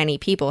for many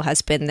people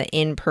has been the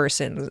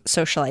in-person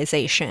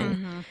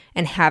socialization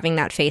and having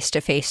that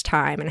face-to-face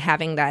time and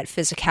having that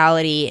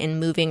physicality and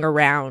moving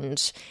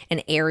around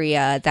an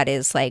area that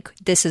is like,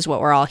 this is what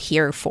we're all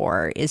here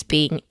for, is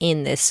being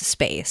in this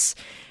space.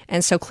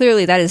 And so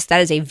clearly that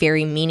is a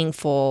very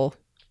meaningful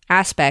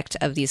aspect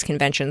of these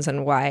conventions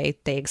and why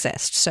they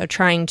exist. So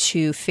trying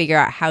to figure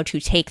out how to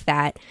take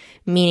that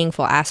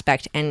meaningful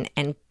aspect and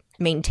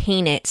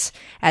maintain it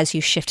as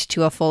you shift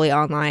to a fully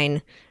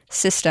online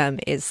system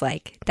is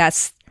like, I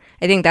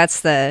think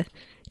that's the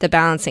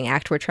balancing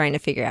act we're trying to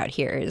figure out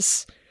here,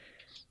 is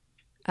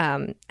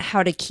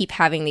how to keep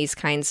having these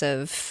kinds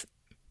of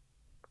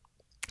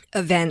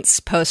events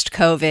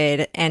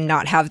post-COVID and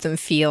not have them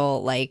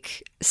feel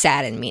like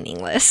sad and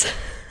meaningless.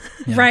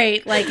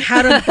 Right, like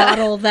how to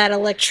bottle that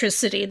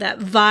electricity, that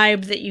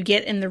vibe that you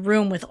get in the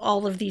room with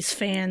all of these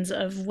fans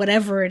of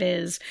whatever it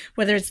is,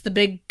 whether it's the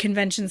big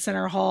convention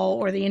center hall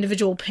or the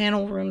individual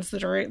panel rooms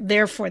that are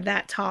there for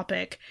that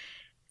topic,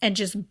 and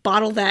just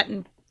bottle that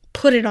and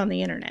put it on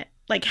the internet.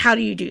 Like, how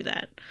do you do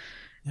that?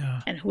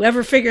 Yeah. And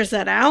whoever figures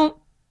that out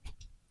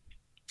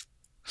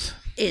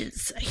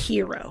is a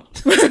hero.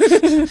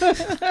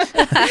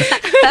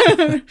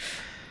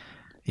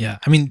 Yeah.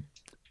 I mean,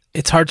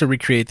 it's hard to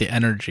recreate the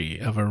energy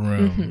of a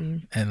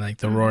room and like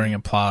the roaring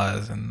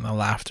applause and the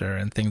laughter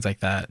and things like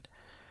that.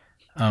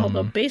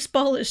 Although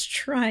baseball is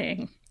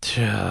trying.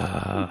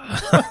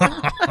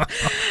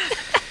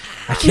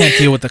 I can't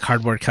deal with the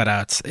cardboard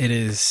cutouts. It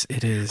is.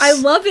 I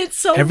love it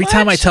so much. Every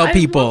time I tell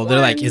people, they're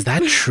like, one. "Is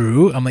that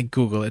true?" I'm like,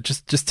 "Google it.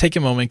 Just take a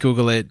moment,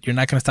 Google it. You're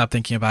not going to stop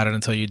thinking about it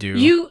until you do."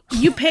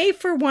 You pay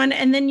for one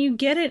and then you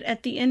get it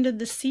at the end of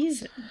the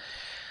season.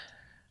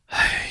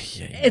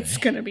 It's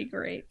going to be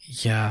great.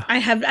 Yeah.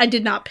 I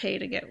did not pay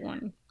to get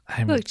one.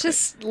 Look,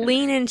 just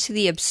lean into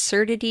the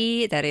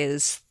absurdity that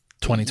is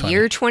 2020.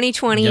 year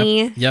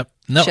 2020. Yep.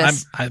 No,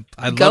 Just I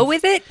go love,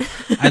 with it.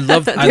 I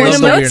love the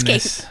Remote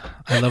weirdness.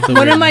 I love the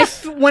One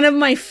weirdness. of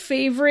my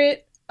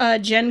favorite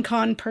Gen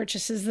Con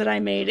purchases that I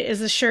made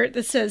is a shirt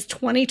that says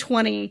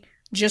 2020,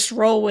 just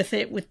roll with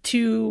it, with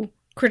 2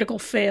 critical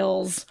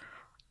fails.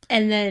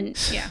 And then,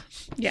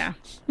 yeah.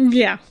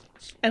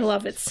 I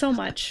love it so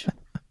much.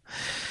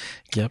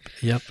 Yep.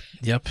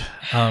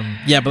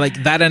 Yeah, but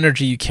like that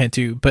energy you can't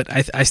do. But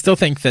I still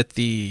think that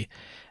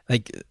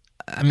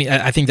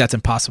I think that's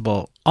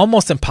impossible,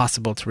 almost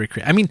impossible to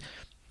recreate. I mean,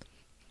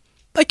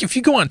 like if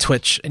you go on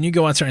Twitch and you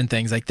go on certain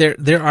things, like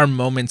there are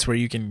moments where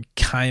you can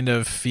kind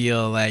of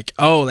feel like,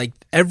 oh, like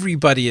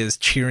everybody is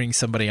cheering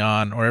somebody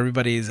on or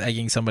everybody is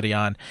egging somebody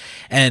on.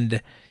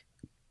 And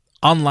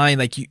online,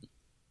 like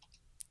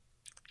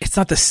it's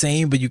not the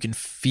same, but you can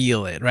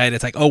feel it, right?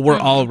 It's like, oh, we're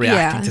all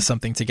reacting to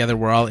something together.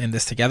 We're all in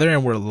this together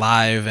and we're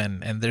live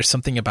and there's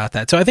something about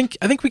that. So I think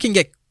we can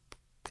get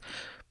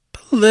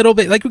a little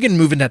bit, like we can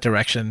move in that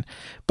direction.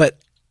 But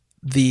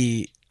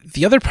the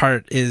other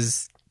part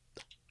is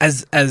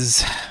as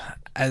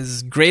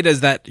great as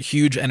that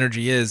huge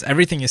energy is,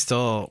 everything is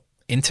still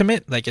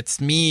intimate. Like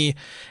it's me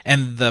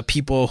and the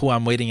people who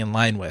I'm waiting in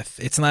line with.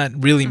 It's not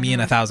really me and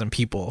 1,000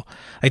 people.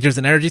 Like there's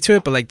an energy to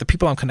it, but like the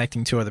people I'm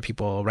connecting to are the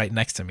people right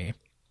next to me.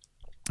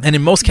 And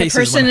in most cases, the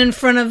person in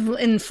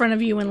front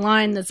of you in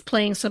line that's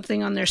playing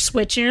something on their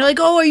Switch, and you're like,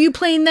 "Oh, are you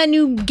playing that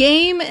new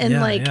game?" And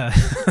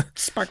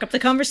spark up the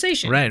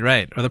conversation.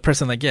 Right. Or the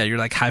person like, you're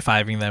like high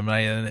fiving them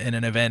right in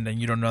an event,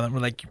 and you don't know them. We're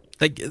like,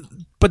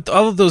 but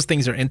all of those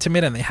things are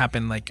intimate and they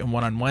happen like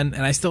one on one.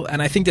 And I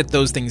think that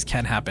those things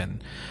can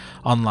happen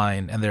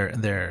online, and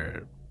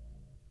they're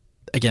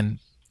again,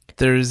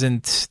 there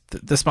isn't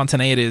the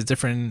spontaneity is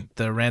different,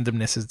 the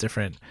randomness is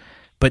different,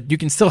 but you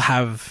can still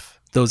have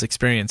those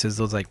experiences,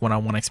 those like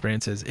one-on-one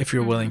experiences, if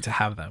you're willing to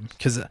have them.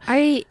 Because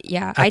I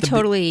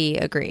totally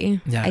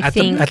agree. Yeah, at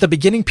the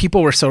beginning,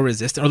 people were so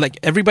resistant, or like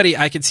everybody,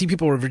 I could see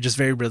people were just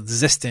very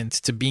resistant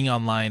to being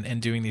online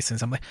and doing these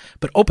things. I'm like,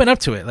 but open up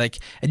to it, like,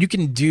 and you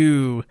can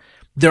do.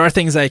 There are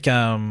things like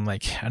I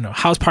don't know,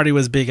 House Party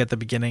was big at the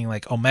beginning.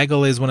 Like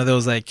Omegle is one of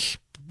those like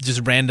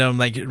just random,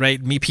 like,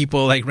 right, meet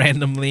people like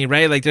randomly,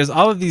 right? Like there's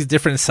all of these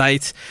different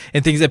sites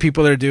and things that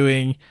people are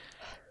doing.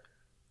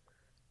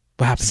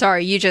 What happened?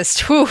 Sorry, you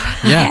just I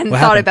hadn't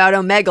thought about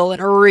Omegle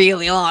in a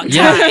really long time.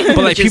 Yeah,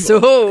 but like people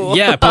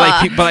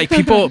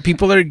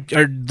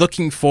are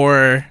looking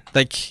for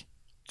like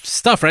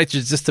stuff, right?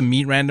 Just to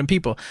meet random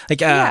people.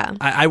 Like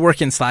I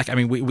work in Slack. I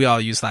mean, we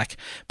all use Slack,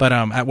 but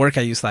at work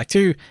I use Slack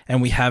too,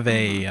 and we have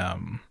a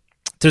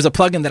there's a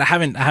plugin that I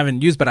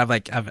haven't used, but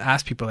I've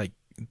asked people like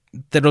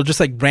that'll just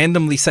like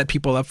randomly set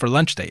people up for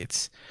lunch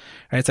dates.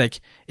 Right? It's like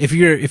if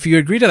you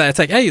agree to that, it's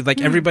like, hey,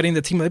 like everybody in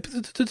the team, like,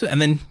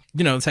 and then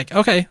it's like,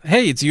 okay,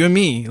 hey, it's you and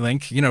me,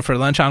 Link, for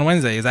lunch on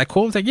Wednesday. Is that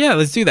cool? It's like, yeah,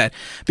 let's do that,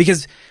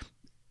 because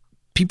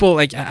people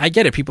like I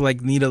get it. People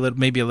like need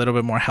maybe a little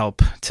bit more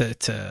help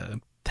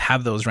to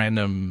have those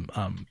random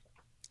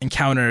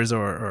encounters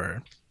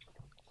or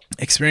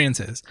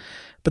experiences,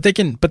 but they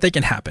can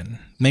happen.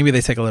 Maybe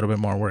they take a little bit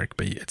more work,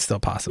 but it's still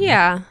possible.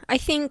 Yeah, I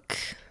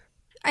think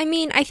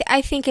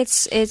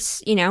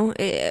it's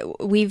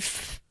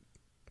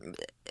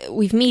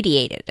we've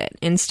mediated it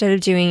instead of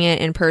doing it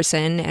in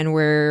person, and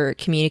we're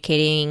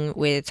communicating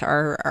with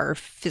our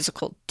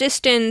physical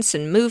distance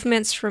and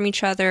movements from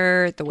each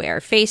other, the way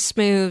our face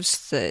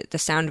moves, the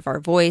sound of our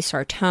voice,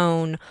 our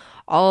tone,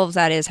 all of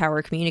that is how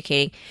we're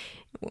communicating.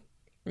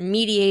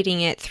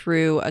 Mediating it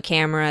through a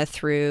camera,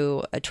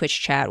 through a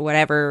Twitch chat,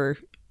 whatever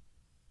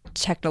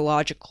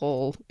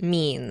technological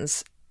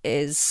means,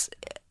 is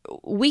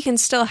we can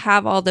still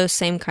have all those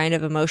same kind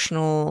of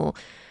emotional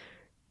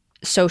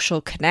social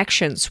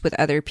connections with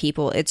other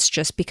people. It's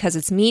just because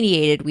it's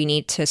mediated, we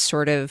need to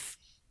sort of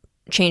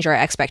change our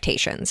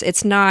expectations.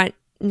 It's not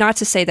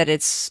to say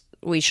that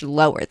we should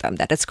lower them,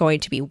 that it's going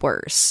to be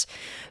worse,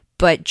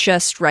 but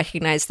just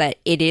recognize that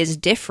it is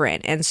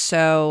different. And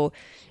so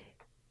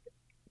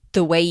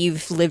the way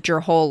you've lived your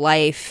whole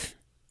life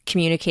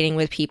communicating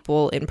with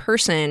people in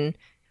person,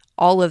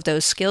 all of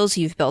those skills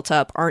you've built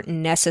up aren't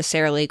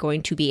necessarily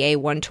going to be a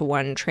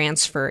one-to-one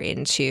transfer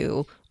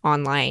into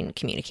online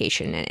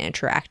communication and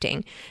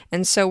interacting.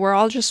 And so we're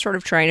all just sort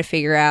of trying to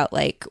figure out,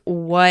 like,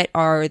 what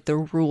are the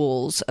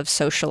rules of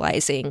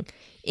socializing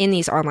in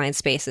these online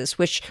spaces,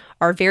 which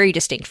are very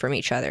distinct from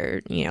each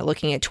other. You know,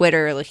 looking at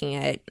Twitter, looking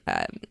at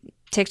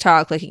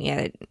TikTok, looking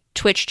at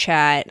Twitch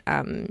chat,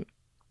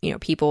 you know,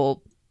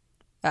 people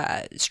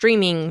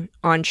streaming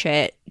on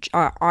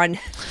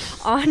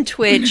on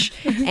Twitch,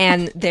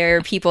 and there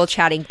are people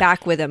chatting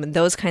back with them, and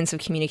those kinds of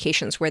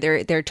communications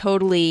where they're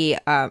totally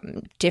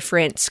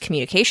different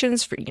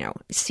communications for, you know,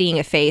 seeing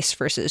a face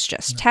versus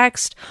just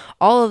text.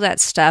 All of that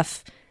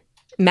stuff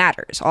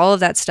matters. All of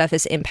that stuff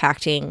is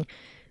impacting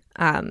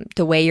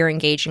the way you're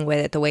engaging with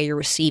it, the way you're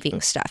receiving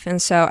stuff. And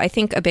so I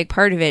think a big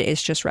part of it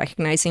is just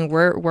recognizing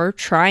we're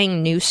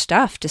trying new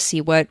stuff to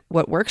see what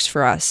works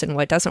for us and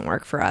what doesn't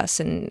work for us.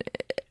 And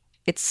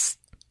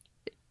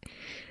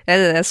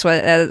that's what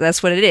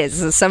it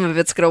is. Some of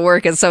it's going to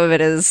work and some of it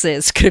is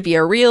going to be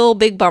a real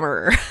big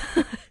bummer.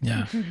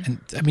 Yeah.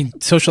 And I mean,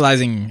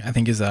 socializing, I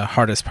think, is the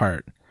hardest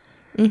part.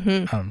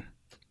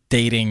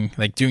 Dating,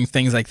 like doing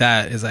things like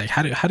that is like,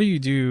 how do you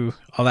do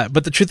all that?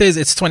 But the truth is,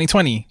 it's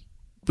 2020.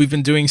 We've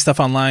been doing stuff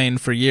online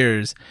for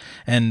years.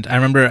 And I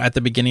remember at the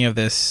beginning of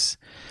this,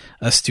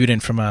 a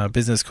student from a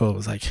business school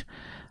was like,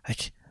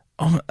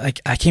 oh,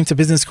 like I came to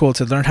business school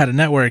to learn how to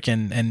network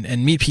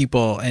and meet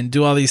people and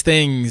do all these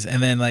things.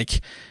 And then like,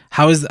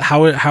 how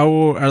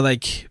are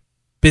like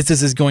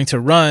businesses going to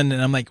run?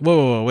 And I'm like,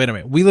 whoa, wait a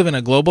minute. We live in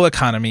a global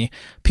economy.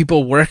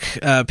 People work,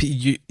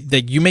 you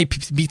may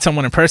meet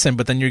someone in person,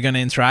 but then you're going to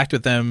interact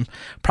with them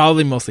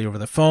probably mostly over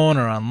the phone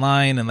or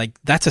online. And like,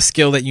 that's a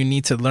skill that you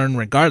need to learn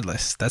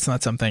regardless. That's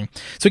not something.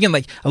 So again,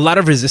 like a lot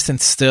of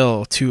resistance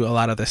still to a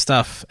lot of this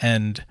stuff.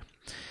 And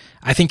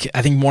I think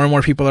more and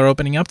more people are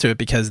opening up to it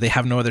because they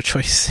have no other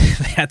choice.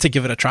 They had to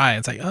give it a try.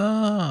 It's like,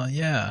 oh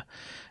yeah.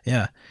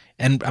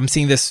 And I'm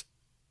seeing this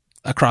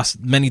across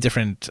many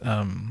different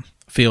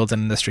fields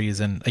and industries.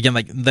 And again,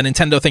 like the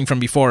Nintendo thing from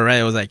before, right?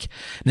 It was like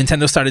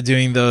Nintendo started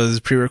doing those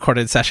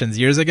pre-recorded sessions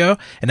years ago,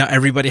 and now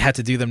everybody had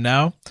to do them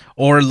now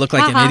or look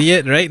like an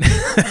idiot, right?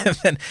 And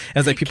then it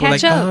was like people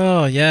Catch are like, up.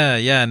 oh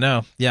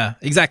yeah,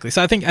 exactly.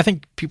 So I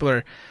think people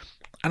are.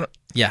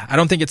 I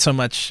don't think it's so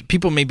much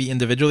people may be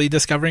individually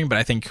discovering, but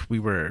I think we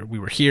were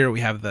here. We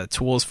have the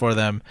tools for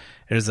them.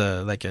 There's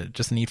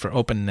just a need for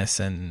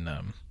openness and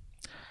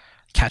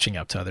catching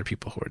up to other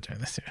people who are doing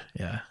this too.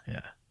 Yeah.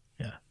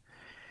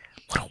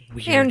 What a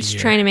weird And just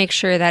year. trying to make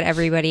sure that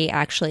everybody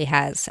actually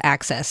has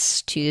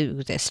access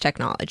to this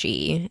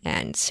technology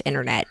and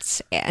internet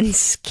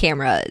and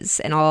cameras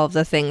and all of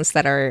the things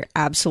that are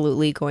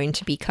absolutely going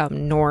to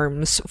become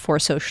norms for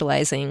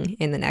socializing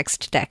in the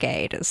next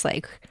decade. It's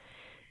like,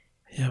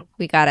 Yep.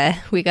 we gotta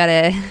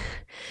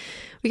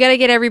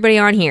get everybody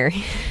on here.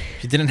 If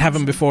you didn't have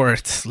them before,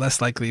 it's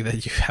less likely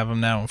that you have them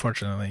now,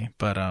 unfortunately.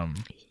 But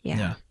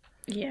Yeah.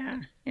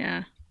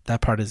 Yeah. that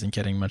part isn't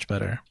getting much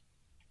better.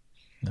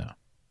 No,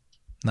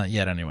 not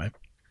yet. Anyway.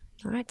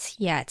 Not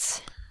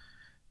yet.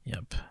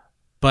 Yep.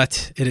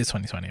 But it is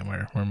 2020,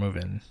 and we're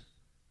moving.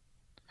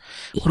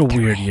 What a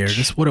weird year!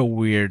 Just what a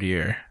weird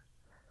year.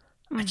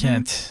 I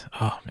can't.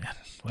 Oh man,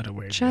 what a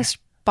weird year. Just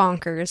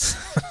bonkers.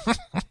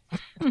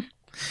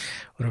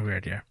 What a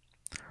weird year.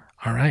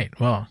 All right.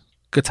 Well,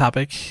 good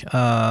topic,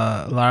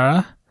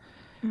 Lara.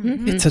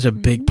 It's such a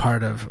big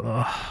part of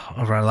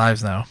our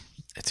lives now.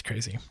 It's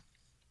crazy.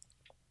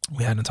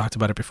 We hadn't talked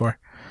about it before.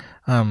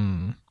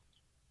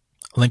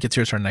 Link it to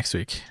your turn next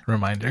week.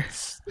 Reminder.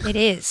 It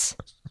is.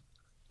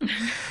 All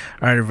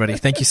right, everybody.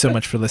 Thank you so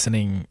much for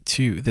listening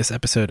to this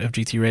episode of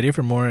GT Radio.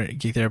 For more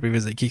Geek Therapy,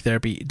 visit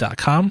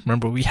geektherapy.com.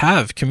 Remember, we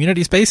have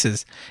community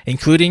spaces,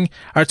 including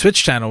our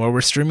Twitch channel, where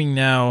we're streaming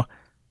now.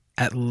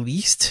 At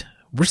least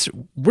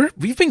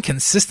we've been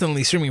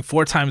consistently streaming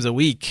 4 times a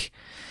week,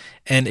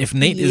 and if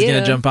Nate is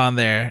gonna jump on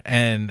there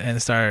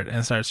and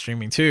start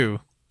streaming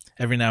too,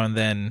 every now and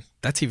then,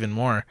 that's even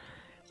more.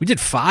 We did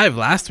 5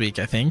 last week,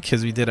 I think,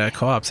 because we did a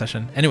co-op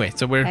session. Anyway,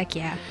 so Heck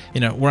yeah.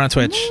 we're on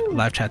Twitch,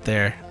 live chat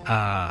there,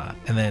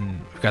 and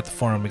then we've got the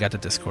forum, we got the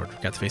Discord, we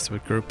got the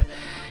Facebook group,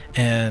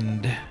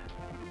 and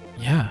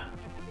yeah.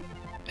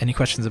 Any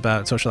questions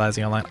about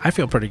socializing online? I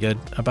feel pretty good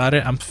about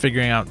it. I'm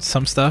figuring out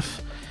some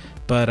stuff,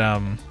 but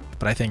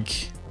I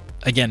think,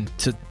 again,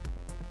 to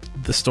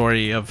the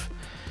story of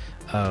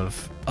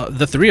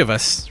the 3 of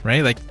us,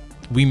 right? Like,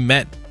 we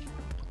met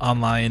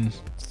online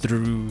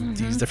through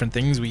these different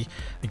things.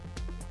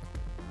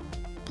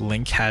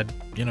 Link had,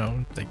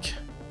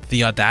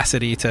 the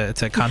audacity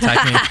to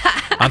contact me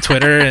on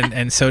Twitter,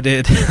 and so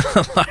did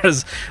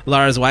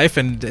Lara's wife,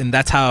 and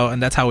that's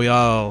how we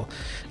all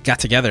got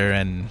together.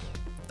 And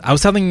I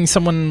was telling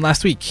someone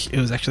last week, it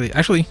was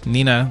actually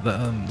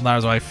Nina,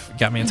 Lara's wife,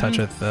 got me in touch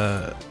with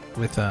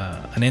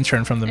an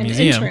intern from the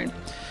museum. Intern.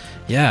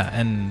 Yeah,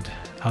 and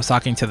I was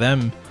talking to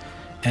them,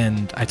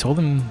 and I told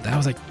them that I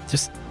was like,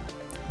 just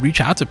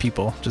reach out to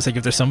people. Just like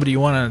if there's somebody you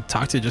want to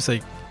talk to, just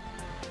like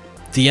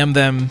DM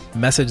them,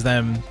 message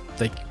them,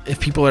 Like if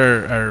people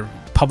are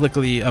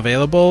publicly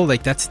available,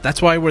 like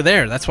that's why we're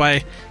there. That's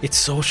why it's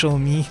social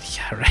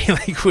media, right?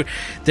 Like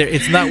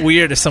it's not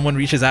weird if someone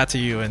reaches out to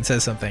you and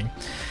says something.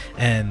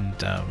 And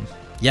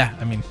yeah,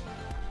 I mean,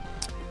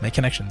 make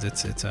connections.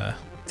 It's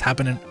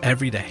happening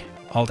every day,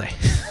 all day.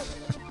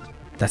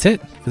 That's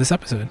it for this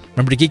episode.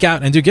 Remember to geek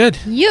out and do good.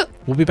 Yep.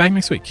 We'll be back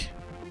next week.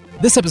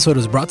 This episode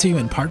was brought to you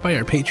in part by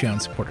our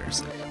Patreon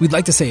supporters. We'd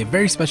like to say a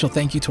very special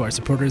thank you to our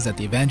supporters at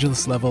the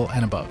evangelist level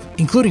and above,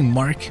 including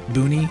Mark,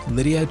 Booney,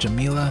 Lydia,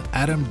 Jamila,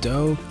 Adam,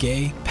 Doe,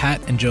 Gay,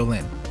 Pat, and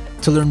Jolynn.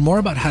 To learn more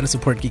about how to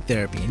support Geek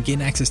Therapy and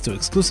gain access to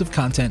exclusive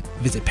content,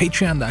 visit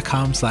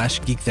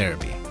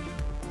patreon.com/geektherapy.